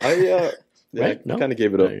don't. Right? I kind of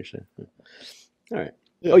gave it up. All right.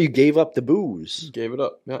 Yeah. Oh, you gave up the booze. Gave it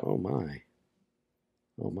up. Yeah. Oh my.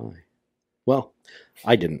 Well,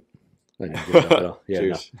 I didn't. I didn't give it up at all. Yeah.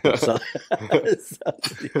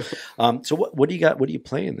 No. So what do you got? What are you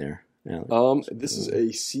playing there, Alex? This is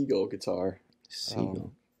a Seagull guitar.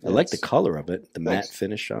 Seagull. I like the color of it. The matte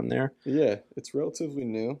finish on there. Yeah, it's relatively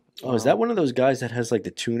new. Oh, is that one of those guys that has like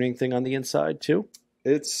the tuning thing on the inside too?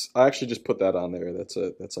 I actually just put that on there. That's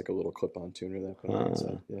like a little clip-on tuner that I put on the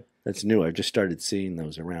inside. Yeah. That's new. I've just started seeing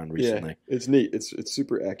those around recently. Yeah, it's neat. It's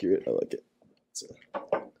super accurate. I like it.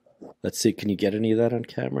 Let's see. Can you get any of that on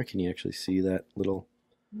camera? Can you actually see that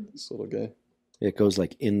this little guy? It goes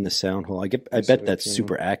like in the sound hole. I bet that's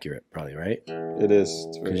super accurate, probably, right? It is.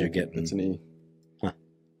 Because you're getting. It's an E. Huh.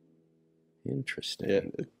 Interesting. Yeah,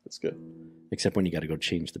 it's good. Except when you got to go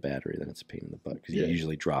change the battery, then it's a pain in the butt because you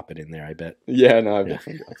usually drop it in there, I bet. Yeah, no, I've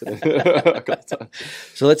definitely dropped it in a couple times.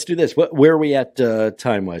 So let's do this. Where are we at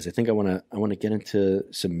time-wise? I think I want to get into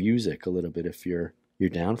some music a little bit if you're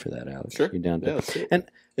down for that, Alex. Sure. You're down to. Yeah, let's do it. And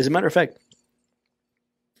as a matter of fact,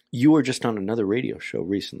 you were just on another radio show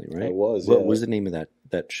recently, right? I was. What was the name of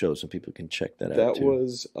that show so people can check that out? That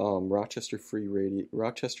was Rochester's Free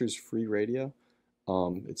Radio.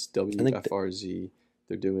 It's WFRZ.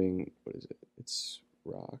 They're doing, what is it? It's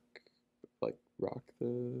rock, like rock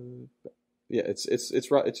the. Yeah,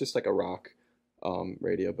 it's rock. It's just like a rock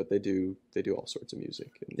radio, but they do all sorts of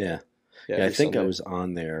music. And, yeah, I think I was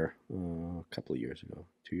on there a couple of years ago,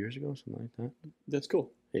 2 years ago, something like that. That's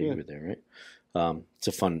cool. Yeah, you were there, right? It's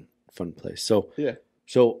a fun place. So yeah.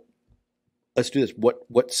 So let's do this.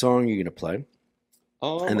 What song are you gonna play?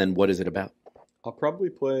 And then what is it about? I'm gonna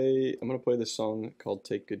play this song called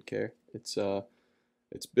 "Take Good Care." It's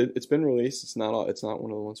been released. It's not one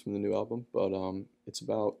of the ones from the new album, but it's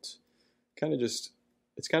about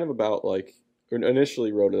it's kind of about like, or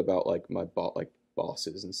initially wrote it about like my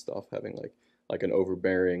bosses and stuff, having like an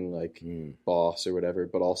overbearing boss or whatever,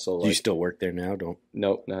 but also like. Do you still work there now?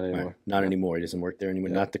 Nope, not anymore. Right. Not anymore. He doesn't work there anymore.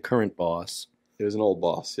 Yeah. Not the current boss. It was an old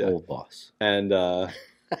boss. Yeah. Old boss. And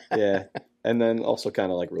yeah, and then also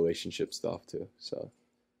kind of like relationship stuff too. So.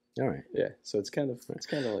 All right. Yeah. So it's kind of like.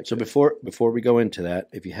 So before we go into that,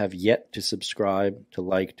 if you have yet to subscribe, to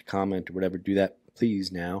like, to comment, or whatever, do that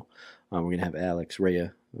please now. We're gonna have Alex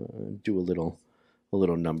Raia do a little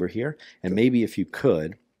number here, and maybe if you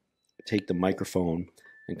could take the microphone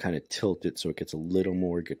and kind of tilt it so it gets a little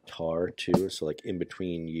more guitar too, so like in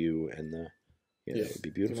between you and the. Yeah, that would be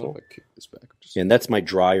beautiful. If I kick this back, and that's my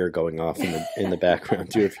dryer going off in the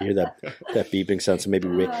background too. If you hear that beeping sound, so maybe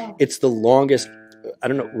it's the longest. I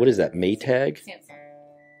don't know, what is that? Maytag? Samsung.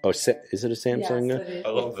 Oh, is it a Samsung? Yes, I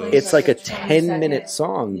love those. It's like a 10-minute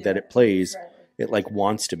song that it plays. It like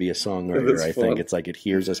wants to be a songwriter. That's I fun. think it's like it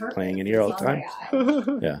hears us playing in here all the time.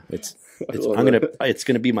 Yeah, it's love it's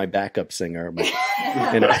gonna be my backup singer on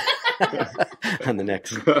the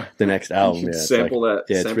next album. Yeah, sample that.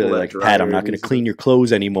 Yeah, it's sample really that like, dryer Pat, I'm not going to music. clean your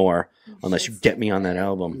clothes anymore unless you get me on that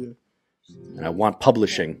album. Yeah. And I want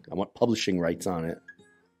publishing. I want publishing rights on it.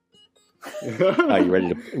 Are you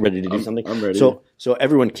ready to do something? I'm ready. So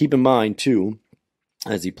everyone, keep in mind too,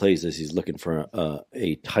 as he plays this, he's looking for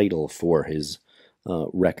a title for his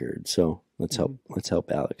record. So let's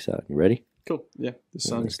help Alex out. You ready? Cool. Yeah. This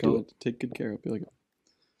song is called "Take Good Care." Hope you like it.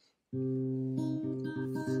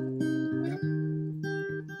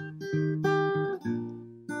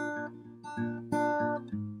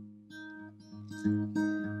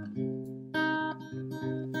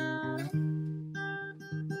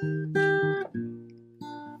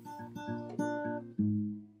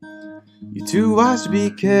 You're too wise to be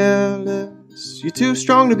careless. You're too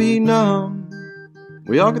strong to be numb.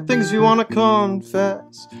 We all got things we want to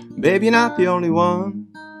confess. Baby, you're not the only one.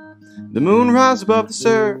 The moon rises above the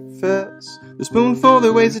surface. The spoonful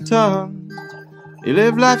that weighs a ton. You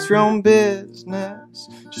live life's your own business.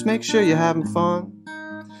 Just make sure you're having fun.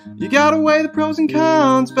 You gotta weigh the pros and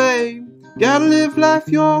cons, babe. Gotta live life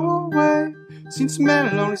your way. Seen so many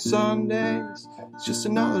lonely Sundays. It's just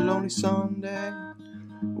another lonely Sunday.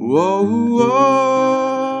 Whoa, whoa,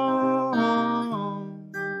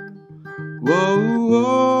 whoa, whoa,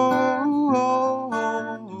 whoa,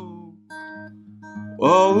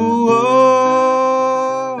 whoa,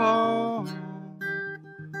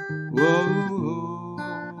 whoa.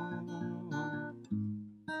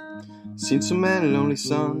 Seen so many lonely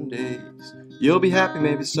Sundays. You'll be happy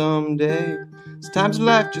maybe someday. Sometimes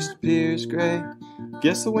life just appears gray.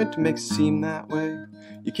 Guess the winter makes it seem that way.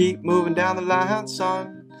 You keep moving down the line,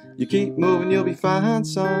 son. You keep moving, you'll be fine,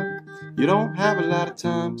 son. You don't have a lot of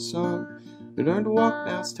time, son. You learn to walk,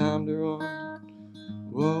 now it's time to run.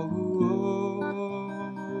 Whoa, whoa,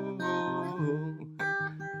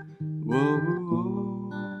 whoa.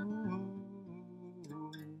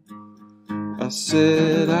 I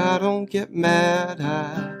said I don't get mad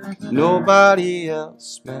at nobody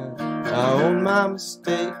else, man. I own my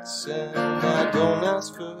mistakes and I don't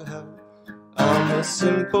ask for help. I'm a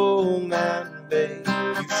simple man, babe.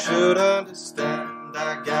 You should understand.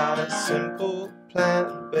 I got a simple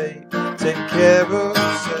plan, babe. Take care of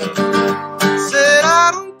yourself. Said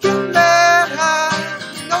I don't get mad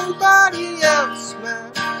at nobody else,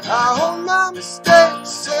 man. I own my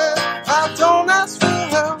mistakes and I don't ask for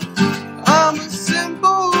help. I'm a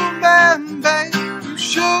simple man, babe. You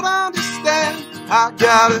should understand. I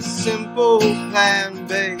got a simple plan,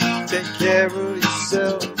 babe. Take care of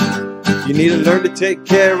yourself. You need to learn to take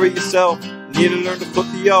care of yourself. Need to learn to put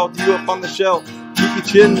the old you up on the shelf. Keep your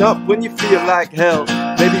chin up when you feel like hell.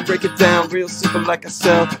 Maybe break it down real simple like I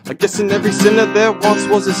sell. I guess in every sinner there once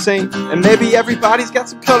was a saint. And maybe everybody's got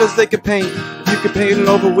some colors they could paint. If you could paint it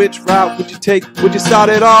over, which route would you take? Would you start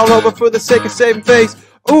it all over for the sake of saving face?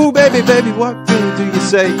 Ooh, baby, baby, what do you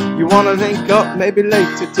say? You wanna link up maybe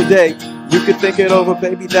later today? You could think it over,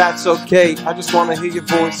 baby, that's okay. I just wanna hear your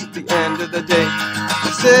voice at the end of the day.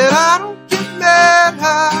 I said I don't get mad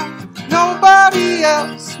how nobody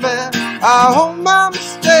else mad. I own my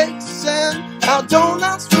mistakes and I don't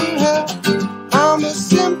ask for help. I'm a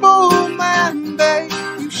simple man, babe,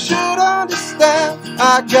 you should understand.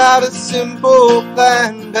 I got a simple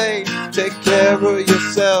plan, babe, take care of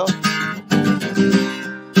yourself.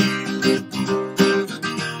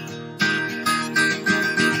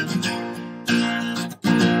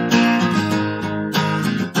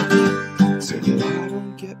 So that I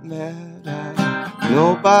don't get mad at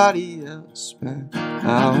nobody else, man.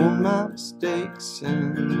 I own my mistakes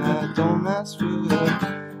and I don't ask for help.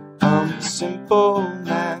 I'm a simple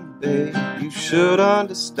man, babe, you should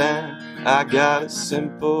understand. I got a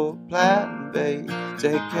simple plan, babe,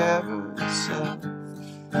 take care of yourself.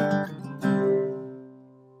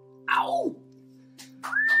 Ow!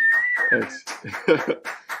 Thanks.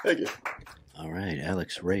 Thank you. All right,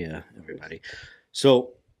 Alex Raia, everybody.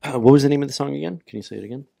 So, what was the name of the song again? Can you say it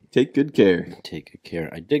again? Take good care. Take good care.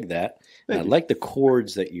 I dig that. And I Thank you. like the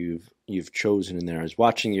chords that you've chosen in there. I was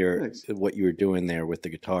watching Thanks. what you were doing there with the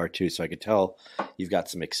guitar too, so I could tell you've got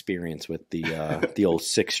some experience with the the old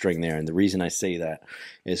 6-string there. And the reason I say that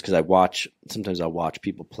is because sometimes I watch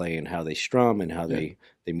people play and how they strum and how they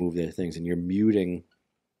move their things, and you're doing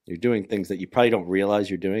things that you probably don't realize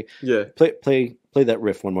you're doing. Yeah. Play that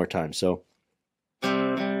riff one more time. So.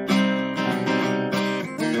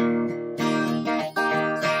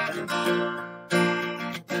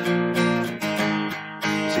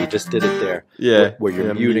 Just did it there. Yeah. Where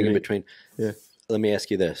you're muting in between. Yeah. Let me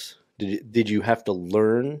ask you this. Did you have to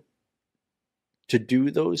learn to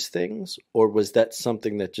do those things, or was that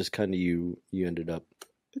something that just kind of you ended up?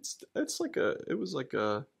 It was like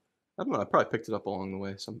a I don't know, I probably picked it up along the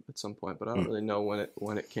way at some point, but I don't really know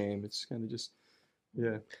when it came. It's kind of just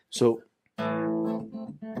So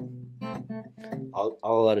I'll a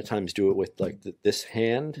lot of times do it with like this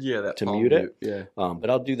hand that to palm mute it. Yeah. But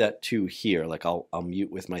I'll do that too here. Like I'll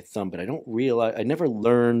mute with my thumb, but I don't realize I never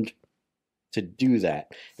learned to do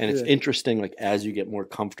that. And it's interesting, like as you get more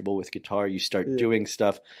comfortable with guitar, you start doing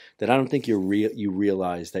stuff that I don't think you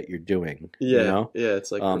realize that you're doing. Yeah. You know? Yeah,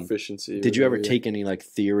 it's like proficiency. Did you ever take any like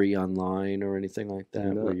theory online or anything like that?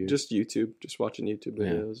 No, just YouTube, just watching YouTube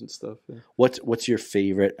videos and stuff. Yeah. What's your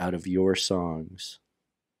favorite out of your songs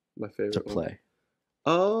My favorite to play? One?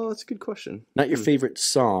 Oh, that's a good question. Not your favorite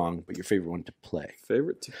song, but your favorite one to play.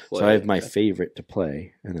 Favorite to play. So I have my favorite to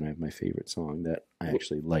play, and then I have my favorite song that I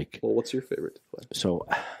actually like. Well, what's your favorite to play? So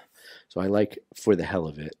I like "For the Hell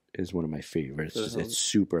of It" is one of my favorites. It's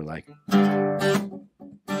super like. I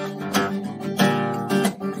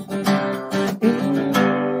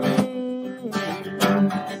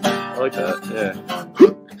like that. Yeah.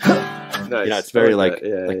 Nice. You know, it's very like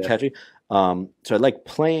catchy. So I like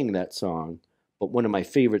playing that song. But one of my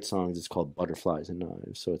favorite songs is called Butterflies and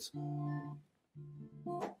Knives. So it's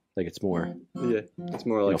like it's more it's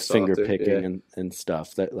more like finger picking and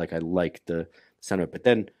stuff. That like I like the sound of it. But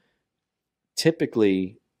then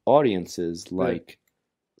typically audiences like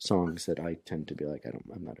songs that I tend to be like, I'm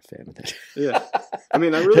not a fan of that. Yeah. I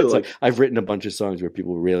mean, I really like I've written a bunch of songs where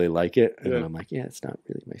people really like it, and then I'm like, it's not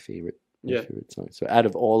really my favorite. Favorite song. So out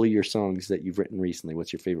of all of your songs that you've written recently,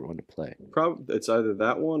 what's your favorite one to play? Probably it's either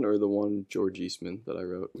that one or the one George Eastman that I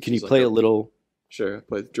wrote. Can you play a little? Sure, I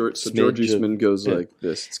play George. So George Eastman goes like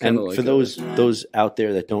this. It's kind of like for those out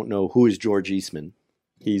there that don't know, who is George Eastman?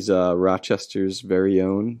 He's Rochester's very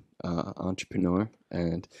own entrepreneur,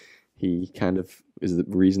 and he kind of is the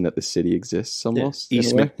reason that the city exists almost.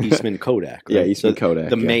 Eastman Kodak. Right? Yeah, Eastman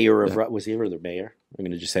Kodak. The mayor of was he ever the mayor? I'm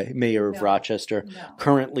going to just say mayor of Rochester,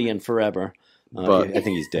 currently and forever. But I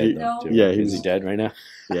think he's dead. Though, too. Yeah, is he dead right now?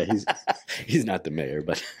 Yeah, he's not the mayor,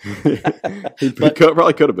 but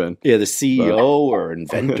probably could have been. Yeah, the CEO or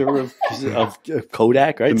inventor of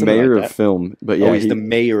Kodak, right? The mayor of film, but he's the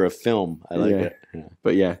mayor of film. I like it. Yeah.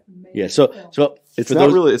 But yeah. So it's not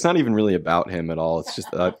really. It's not even really about him at all. It's just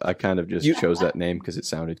I kind of just chose that name because it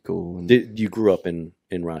sounded cool. And you grew up in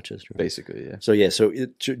Rochester, basically, yeah. So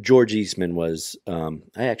George Eastman was. I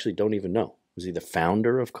actually don't even know. Was he the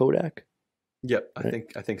founder of Kodak? Yep,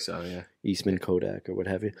 I think so. Yeah, Eastman Kodak or what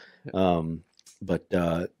have you. Yep. But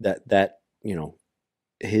that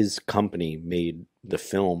his company made the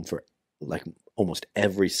film for like almost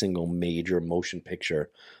every single major motion picture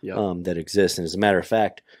Yeah. that exists. And as a matter of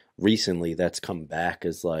fact, recently that's come back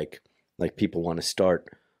as like people want to start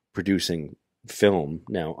producing film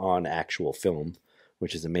now on actual film,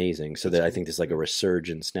 which is amazing. So that I think there's like a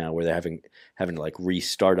resurgence now where they're having to like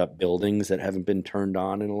restart up buildings that haven't been turned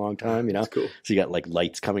on in a long time, you know? That's cool. So you got like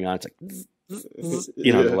lights coming on. It's like,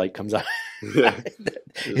 you know, the light comes on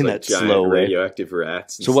in that slow way. Radioactive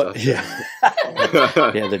rats. And So what? stuff. Yeah,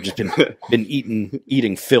 yeah, they've just been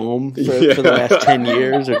eating film for the last 10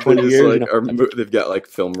 years or 20 years. Like, you know? they've got like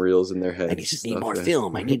film reels in their heads. I just need more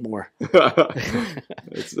film. I need more.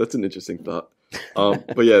 That's an interesting thought.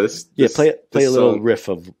 But yeah, this play this a little song, riff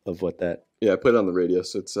of what that. Yeah, I put it on the radio,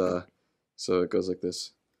 so it's so it goes like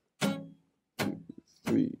this. 2,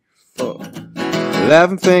 3, 4.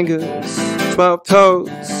 11 fingers, 12 toes,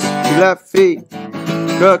 2 left feet,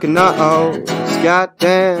 cooking nose.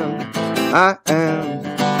 Goddamn, I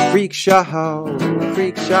am freak show.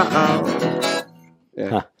 Yeah.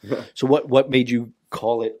 Huh. So what made you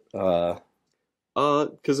call it?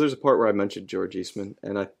 Because there's a part where I mentioned George Eastman,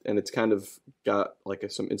 and it's kind of got like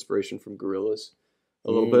some inspiration from Gorillaz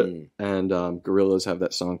a little bit, and Gorillaz have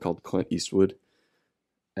that song called Clint Eastwood,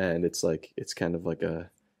 and it's kind of like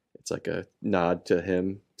a nod to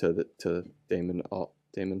him, to Damon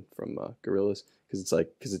from Gorillaz, because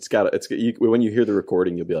when you hear the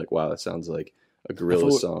recording, you'll be like, wow, that sounds like a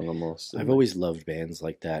Gorillaz song almost. I've always loved bands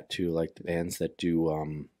like that too, like the bands that do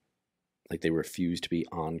like they refuse to be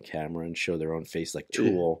on camera and show their own face, like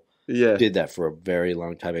Tool. Yeah, did that for a very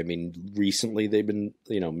long time. I mean, recently they've been,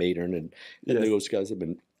 Maynard and those guys have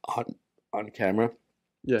been on camera.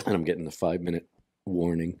 Yeah, and I'm getting the 5-minute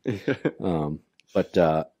warning. But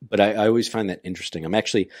I always find that interesting.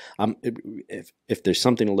 If there's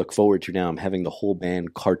something to look forward to now, I'm having the whole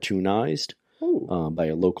band cartoonized by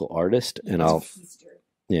a local artist, and I'll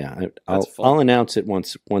announce it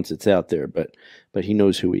once it's out there. But he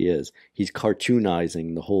knows who he is. He's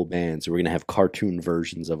cartoonizing the whole band, so we're gonna have cartoon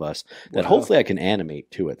versions of us that hopefully I can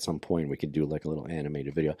animate too at some point. We could do like a little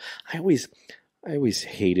animated video. I always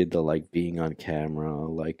hated the like being on camera,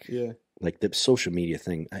 like the social media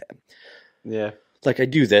thing. Like I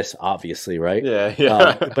do this, obviously, right?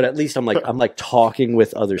 Yeah. But at least I'm like talking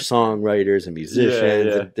with other songwriters and musicians.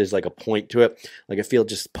 Yeah. And there's like a point to it. Like I feel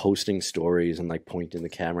just posting stories and like pointing the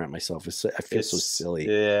camera at myself. I feel so silly.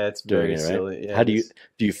 Yeah, it's very silly. Right? Yeah, How do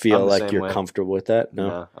you feel like you're way. comfortable with that?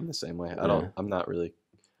 No, I'm the same way. I'm not really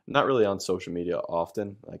on social media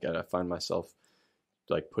often. Like I find myself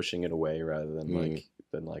like pushing it away rather than I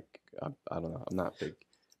don't know. I'm not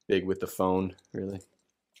big with the phone really.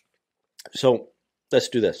 So let's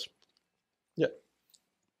do this. Yeah.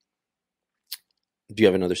 Do you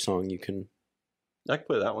have another song you can? I can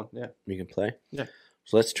play that one. Yeah. You can play. Yeah.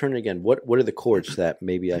 So let's turn it again. What are the chords that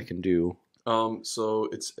maybe I can do? So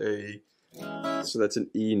it's that's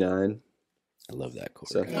an E9. I love that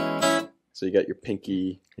chord. So you got your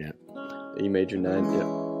pinky. Yeah. E major 9. Yeah.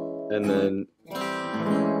 And then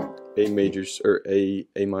A major or A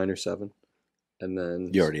minor 7. And then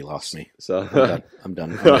you already lost me. So I'm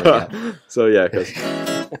done. So yeah, because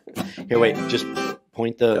here, wait, just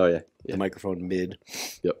point the microphone mid.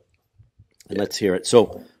 Yep. And let's hear it.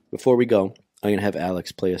 So before we go, I'm gonna have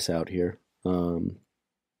Alex play us out here.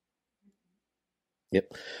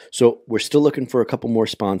 Yep. So we're still looking for a couple more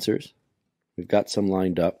sponsors. We've got some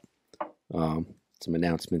lined up. Some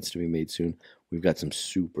announcements to be made soon. We've got some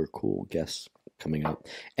super cool guests coming up.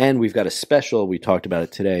 And we've got a special, we talked about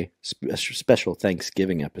it today, special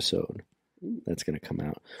Thanksgiving episode that's going to come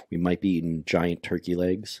out. We might be eating giant turkey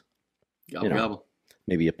legs. Gobble.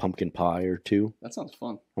 Maybe a pumpkin pie or two. That sounds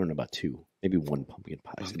fun. I don't know about two. Maybe one pumpkin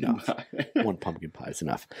pie is enough. One pumpkin pie is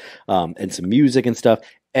enough. And some music and stuff.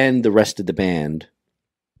 And the rest of the band,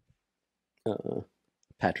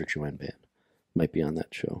 Patrick Joanne Band, might be on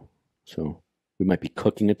that show. So we might be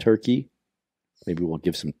cooking a turkey. Maybe we'll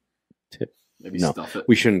give some tips. Maybe stuff it.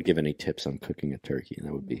 We shouldn't give any tips on cooking a turkey.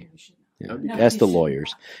 That would be. Yeah. No, Ask the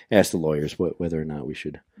lawyers. Ask the lawyers whether or not we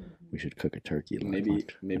should cook a turkey.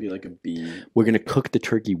 Maybe like a bee. We're gonna cook the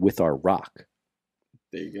turkey with our rock.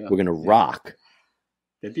 There you go. We're gonna rock.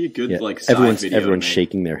 That'd be a good side video. Everyone's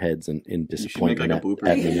shaking their heads in disappointment. You should make like a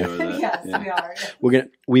blooper video of that. Yes, we are.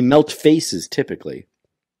 We melt faces typically,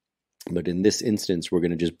 but in this instance, we're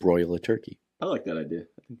gonna just broil a turkey. I like that idea.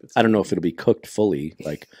 I don't know if it'll be cooked fully,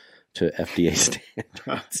 like to FDA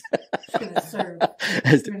standards. It's gonna serve.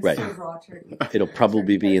 Right. Serve raw turkey. It'll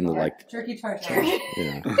probably be in the like turkey tartare.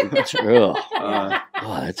 Yeah. That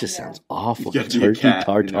just sounds awful. Turkey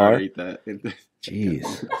tartare.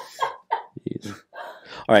 Jeez.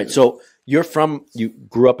 All right. So you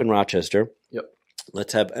grew up in Rochester. Yep.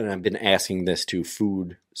 let's have, and I've been asking this to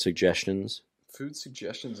food suggestions. Food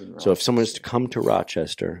suggestions in Rochester. So if someone was to come to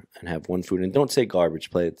Rochester and have one food, and don't say garbage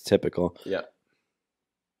plate, it's typical. Yeah.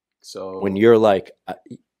 So When you're like,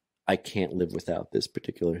 I can't live without this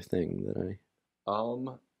particular thing that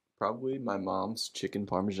probably my mom's chicken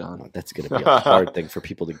parmesan. that's going to be a hard thing for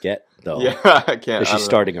people to get, though. Yeah, I can't. Is she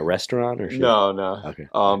starting a restaurant or? No. Okay.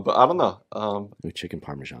 But I don't know. Chicken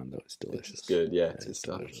parmesan though is delicious. It's good. Yeah, It's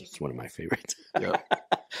delicious. It's one of my favorites. Yeah.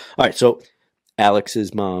 All right, so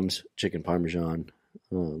Alex's mom's chicken parmesan.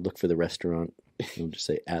 Look for the restaurant. I'll just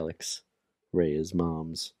say Alex Raia's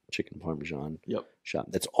mom's chicken parmesan. Yep. Shop.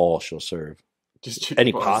 That's all she'll serve. Just chicken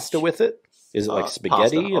Any parmesan. pasta with it? Is it like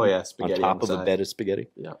spaghetti? Pasta. Oh yeah, spaghetti on top of a inside. bed of spaghetti.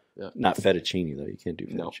 Yeah. Not fettuccine though. You can't do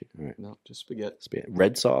fettuccine. No. All right. No, just spaghetti.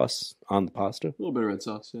 Red sauce on the pasta. A little bit of red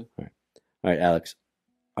sauce. Yeah. All right, Alex.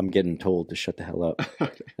 I'm getting told to shut the hell up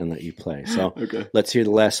and let you play. So Okay. let's hear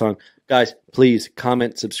the last song. Guys, please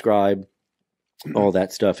comment, subscribe, all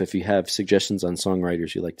that stuff. If you have suggestions on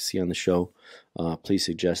songwriters you'd like to see on the show, please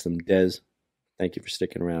suggest them. Des, thank you for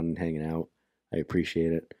sticking around and hanging out. I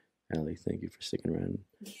appreciate it. Allie, thank you for sticking around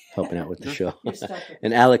and helping out with the show. You're stuck with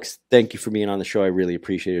And Alex, thank you for being on the show. I really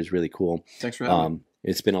appreciate it. It was really cool. Thanks for having me.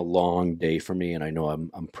 It's been a long day for me, and I know I'm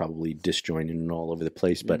probably disjointed and all over the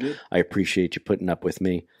place, but You're good. I appreciate you putting up with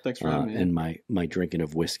me. Thanks for having me. And my drinking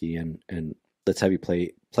of whiskey, and let's have you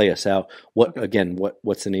play us out. What's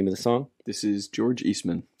the name of the song? This is George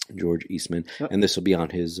Eastman. George Eastman, Yep. and this will be on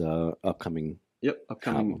his upcoming. Yep,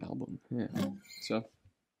 upcoming album. Yeah. So,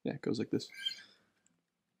 yeah, it goes like this.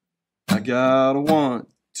 I got a 1,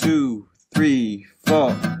 2, 3, 4,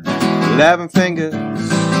 11 fingers,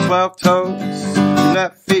 12 toes, 2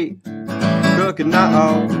 left feet, crooked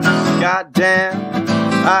knuckles. Goddamn,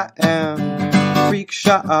 I am freak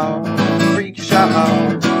show.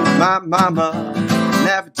 My mama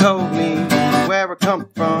never told me where I come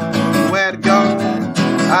from, where to go.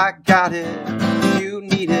 I got it, you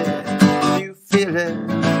need it, you feel it,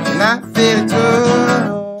 and I feel it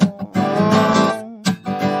too.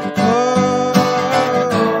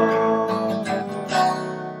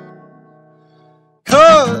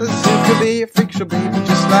 Cause you could be a freak show baby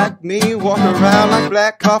just like me. Walk around like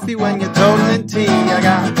black coffee when you're totaling tea. I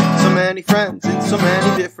got so many friends in so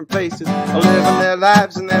many different places, all living their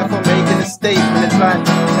lives and therefore making a statement. It's like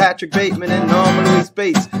Patrick Bateman and Norman Louis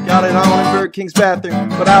Bates got it on in Burger King's bathroom,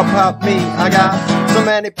 but out pop me. I got so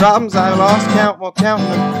many problems I lost count while counting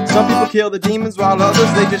them. Some people kill the demons while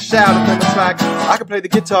others they just shout at them. It's like I can play the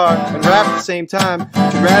guitar and rap at the same time.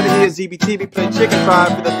 Would you rather hear ZBTV play Chicken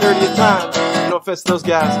Fried for the 30th time? No offense to those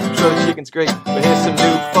guys, I'm sure the chicken's great, but here's some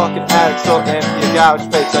new fucking addicts so empty a garbage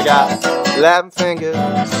plates. I got 11 fingers,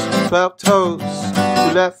 12 toes, 2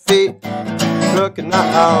 left feet, crooked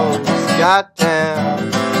knuckles.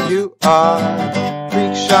 Goddamn, you are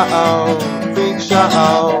freak show.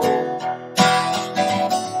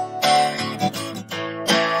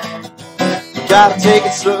 You gotta take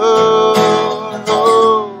it slow.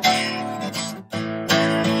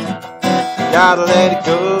 You gotta let it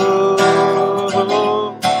go.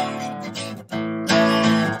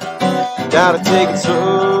 Gotta take it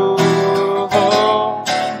slow.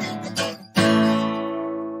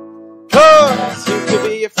 Cause you could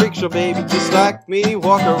be a freak show baby just like me.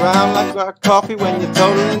 Walk around like black coffee when you're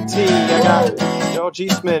totaling tea. I got George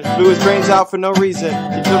Eastman, blew his brains out for no reason.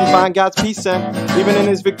 He couldn't find God's peace and even in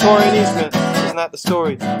his Victorian Eastman. Isn't that the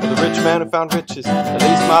story of the rich man who found riches? At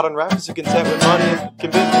least modern rappers are content with money and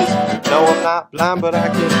convictions. No, I'm not blind, but I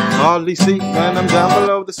can hardly see. When I'm down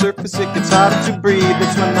below the surface, it gets harder to breathe.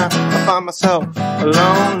 It's when I find myself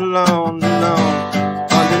alone.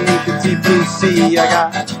 Underneath the deep blue sea, I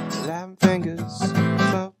got 11 fingers,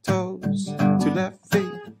 12 toes, 2 left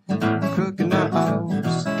feet, crooked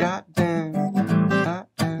knuckles. Goddamn, I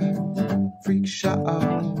am freak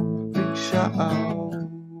show.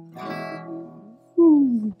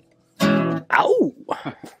 Ow!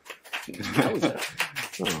 That was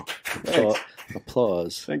it.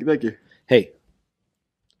 Applause. Thank you. Hey,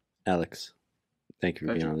 Alex, thank you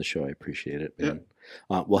for Thank being you. on the show. I appreciate it, man.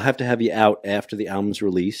 We'll have to have you out after the album's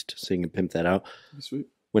released so you can pimp that out. Sweet.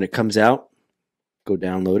 When it comes out, go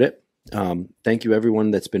download it. Thank you,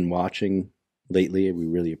 everyone that's been watching lately. We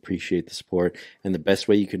really appreciate the support. And the best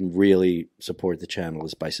way you can really support the channel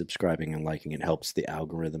is by subscribing and liking. It helps the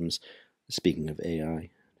algorithms. Speaking of AI,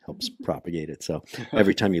 helps propagate it. So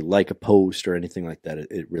every time you like a post or anything like that,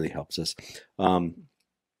 it really helps us.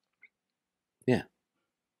 Yeah.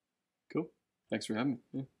 Cool. Thanks for having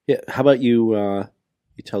me. Yeah. How about you?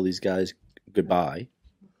 You tell these guys goodbye.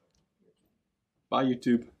 Bye,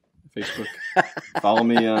 YouTube, Facebook. Follow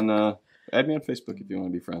me on Add me on Facebook if you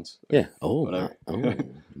want to be friends. Yeah. Oh, Whatever.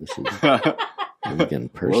 This is we're getting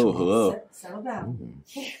personal. Whoa. Settle down.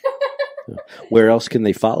 Where else can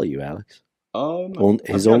they follow you, Alex?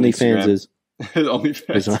 His OnlyFans is his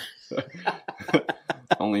OnlyFans.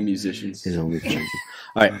 Only musicians. His OnlyFans.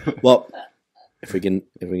 All right. Well, if we can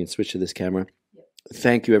switch to this camera.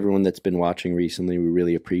 Thank you, everyone that's been watching recently. We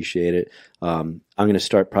really appreciate it. I'm going to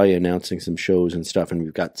start probably announcing some shows and stuff, and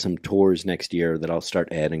we've got some tours next year that I'll start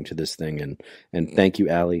adding to this thing. And thank you,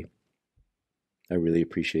 Allie. I really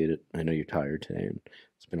appreciate it. I know you're tired today, and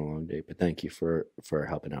it's been a long day, but thank you for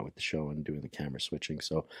helping out with the show and doing the camera switching.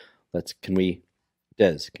 So Des, can you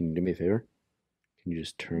do me a favor? Can you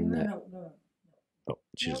just turn that? No. Oh,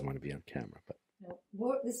 she doesn't want to be on camera, but. No.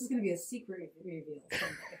 Well, this is going to be a secret reveal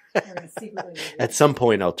someday. We're gonna secretly reveal. At some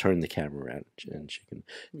point, I'll turn the camera around and she can.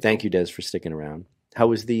 Thank you, Des, for sticking around. How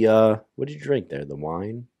was the? What did you drink there? The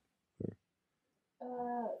wine?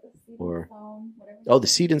 Or stone, whatever. Oh, the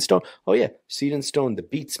Seed and Stone. Oh yeah, Seed and Stone. The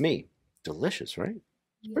Beats Me. Delicious, right?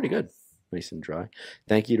 It's pretty good. Nice and dry.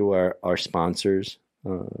 Thank you to our sponsors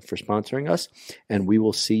for sponsoring us, and we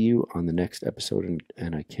will see you on the next episode.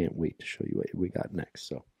 And I can't wait to show you what we got next.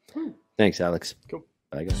 So, thanks, Alex. Cool.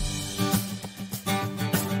 Bye, guys.